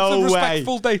what no was the way.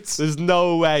 respectful dates? There's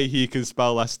no way he can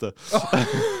spell Leicester.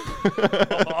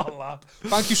 Oh, lad.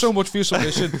 Thank you so much for your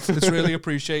submission. It's really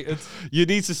appreciated. You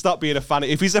need to stop being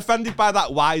offended. If he's offended by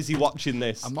that, why is he watching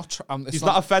this? I'm not. He's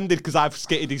not offended because I've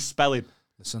skitted his spelling.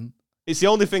 Listen, It's the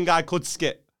only thing I could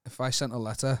skit. if I sent a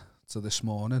letter to this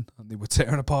morning and they were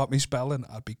tearing apart me spelling,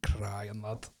 I'd be crying,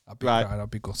 lad. I'd be Right. crying.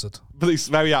 I'd be gutted. But it's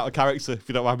very out of character, if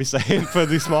you don't mind me saying, for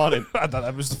this morning. I don't know.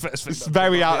 It was the first thing. It's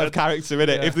very out of character,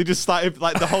 innit? Yeah. If they just started,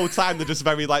 like, the whole time, they're just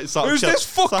very, like, sort of Who's chill. this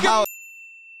fucking? So how...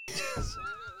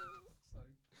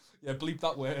 Yeah, bleep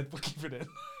that word. We'll keep it in.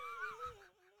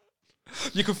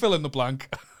 You can fill in the blank.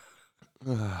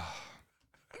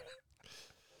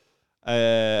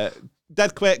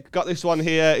 Dead quick, got this one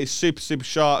here. It's super, super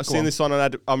short. I've seen this one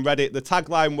on Reddit. The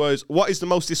tagline was, "What is the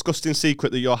most disgusting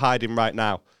secret that you're hiding right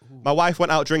now?" My wife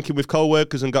went out drinking with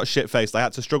co-workers and got shit-faced. I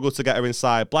had to struggle to get her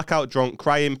inside. Blackout drunk,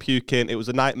 crying, puking. It was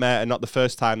a nightmare and not the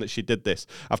first time that she did this.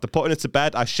 After putting her to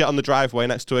bed, I shit on the driveway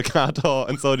next to her car door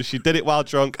and told her she did it while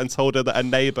drunk and told her that a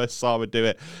neighbour saw her do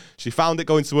it. She found it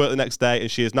going to work the next day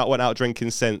and she has not went out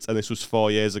drinking since, and this was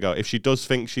 4 years ago. If she does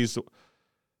think she's...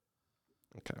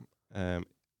 Okay.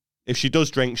 If she does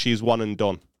drink, she's one and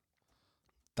done.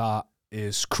 That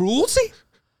is cruelty.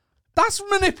 That's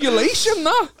manipulation,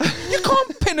 that. You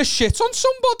can't pin a shit on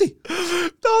somebody.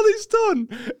 All he's done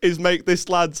is make this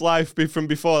lad's life from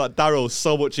before that Daryl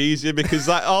so much easier, because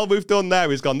all we've done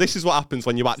there is gone, this is what happens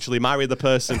when you actually marry the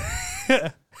person.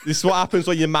 This is what happens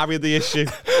when you marry the issue.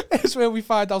 It's where we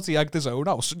find out he egged his own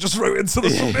house and just wrote into the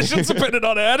submission to pin it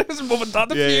on her. His mum and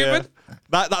dad are fuming.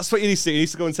 That's what you need to do. You need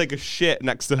to go and take a shit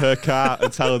next to her car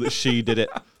and tell her that she did it.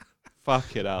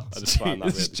 Fucking hell. I just find that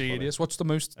This is really genius. What's the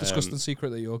most disgusting secret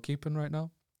that you're keeping right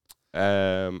now?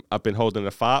 funny. I've been holding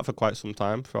a fart for quite some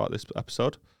time throughout this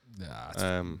episode. Yeah, it's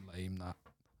lame, that.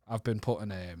 I've been putting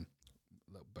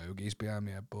little bogies behind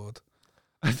my headboard.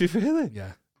 Have you really?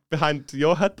 Yeah. Behind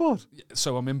your headboard?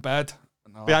 So I'm in bed.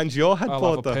 And Behind your I'll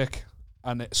headboard, have a though? pick.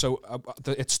 And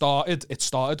it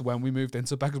started when we moved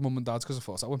into Becca's mum and dad's, because I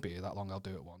thought, I won't be here that long, I'll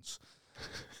do it once.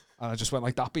 And I just went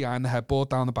like that behind the headboard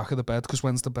down the back of the bed, because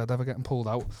when's the bed ever getting pulled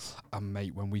out? And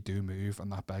mate, when we do move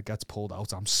and that bed gets pulled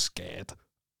out, I'm scared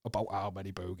about how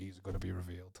many bogies are going to be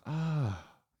revealed. Ah,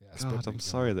 Yeah, God, I'm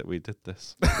sorry that we did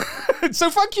this. So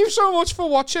thank you so much for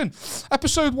watching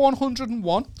episode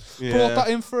 101. Yeah. Brought that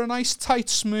in for a nice, tight,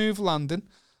 smooth landing.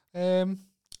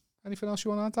 Anything else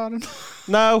you want to add, Darren?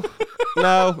 No.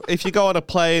 If you go on a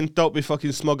plane, don't be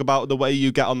fucking smug about the way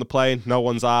you get on the plane. No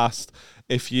one's asked.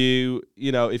 If you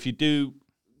do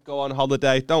go on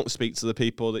holiday, don't speak to the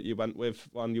people that you went with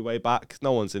on your way back.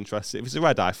 No one's interested. If it's a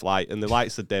red-eye flight and the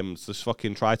lights are dimmed, just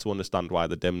fucking try to understand why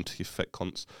they're dimmed, you fit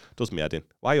cunts. Does me head in.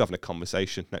 Why are you having a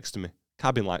conversation next to me?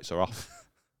 Cabin lights are off.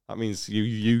 That means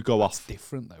you go off. It's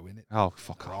different though, isn't it? Oh,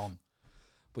 fuck off. Wrong.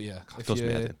 But yeah, does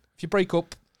me head in. if you break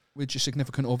up with your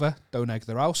significant other, don't egg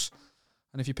their house.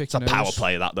 And if you pick It's a power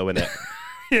play, that, though, isn't it?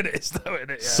 It is though,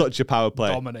 isn't it? Yeah. Such a power play.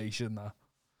 Domination, that.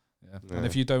 Yeah. Yeah. And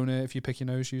if you don't, if you pick your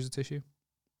nose, use a tissue.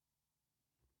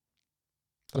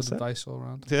 Good That's it. advice all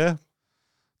around. Yeah.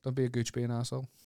 Don't be a gooch, be an arsehole.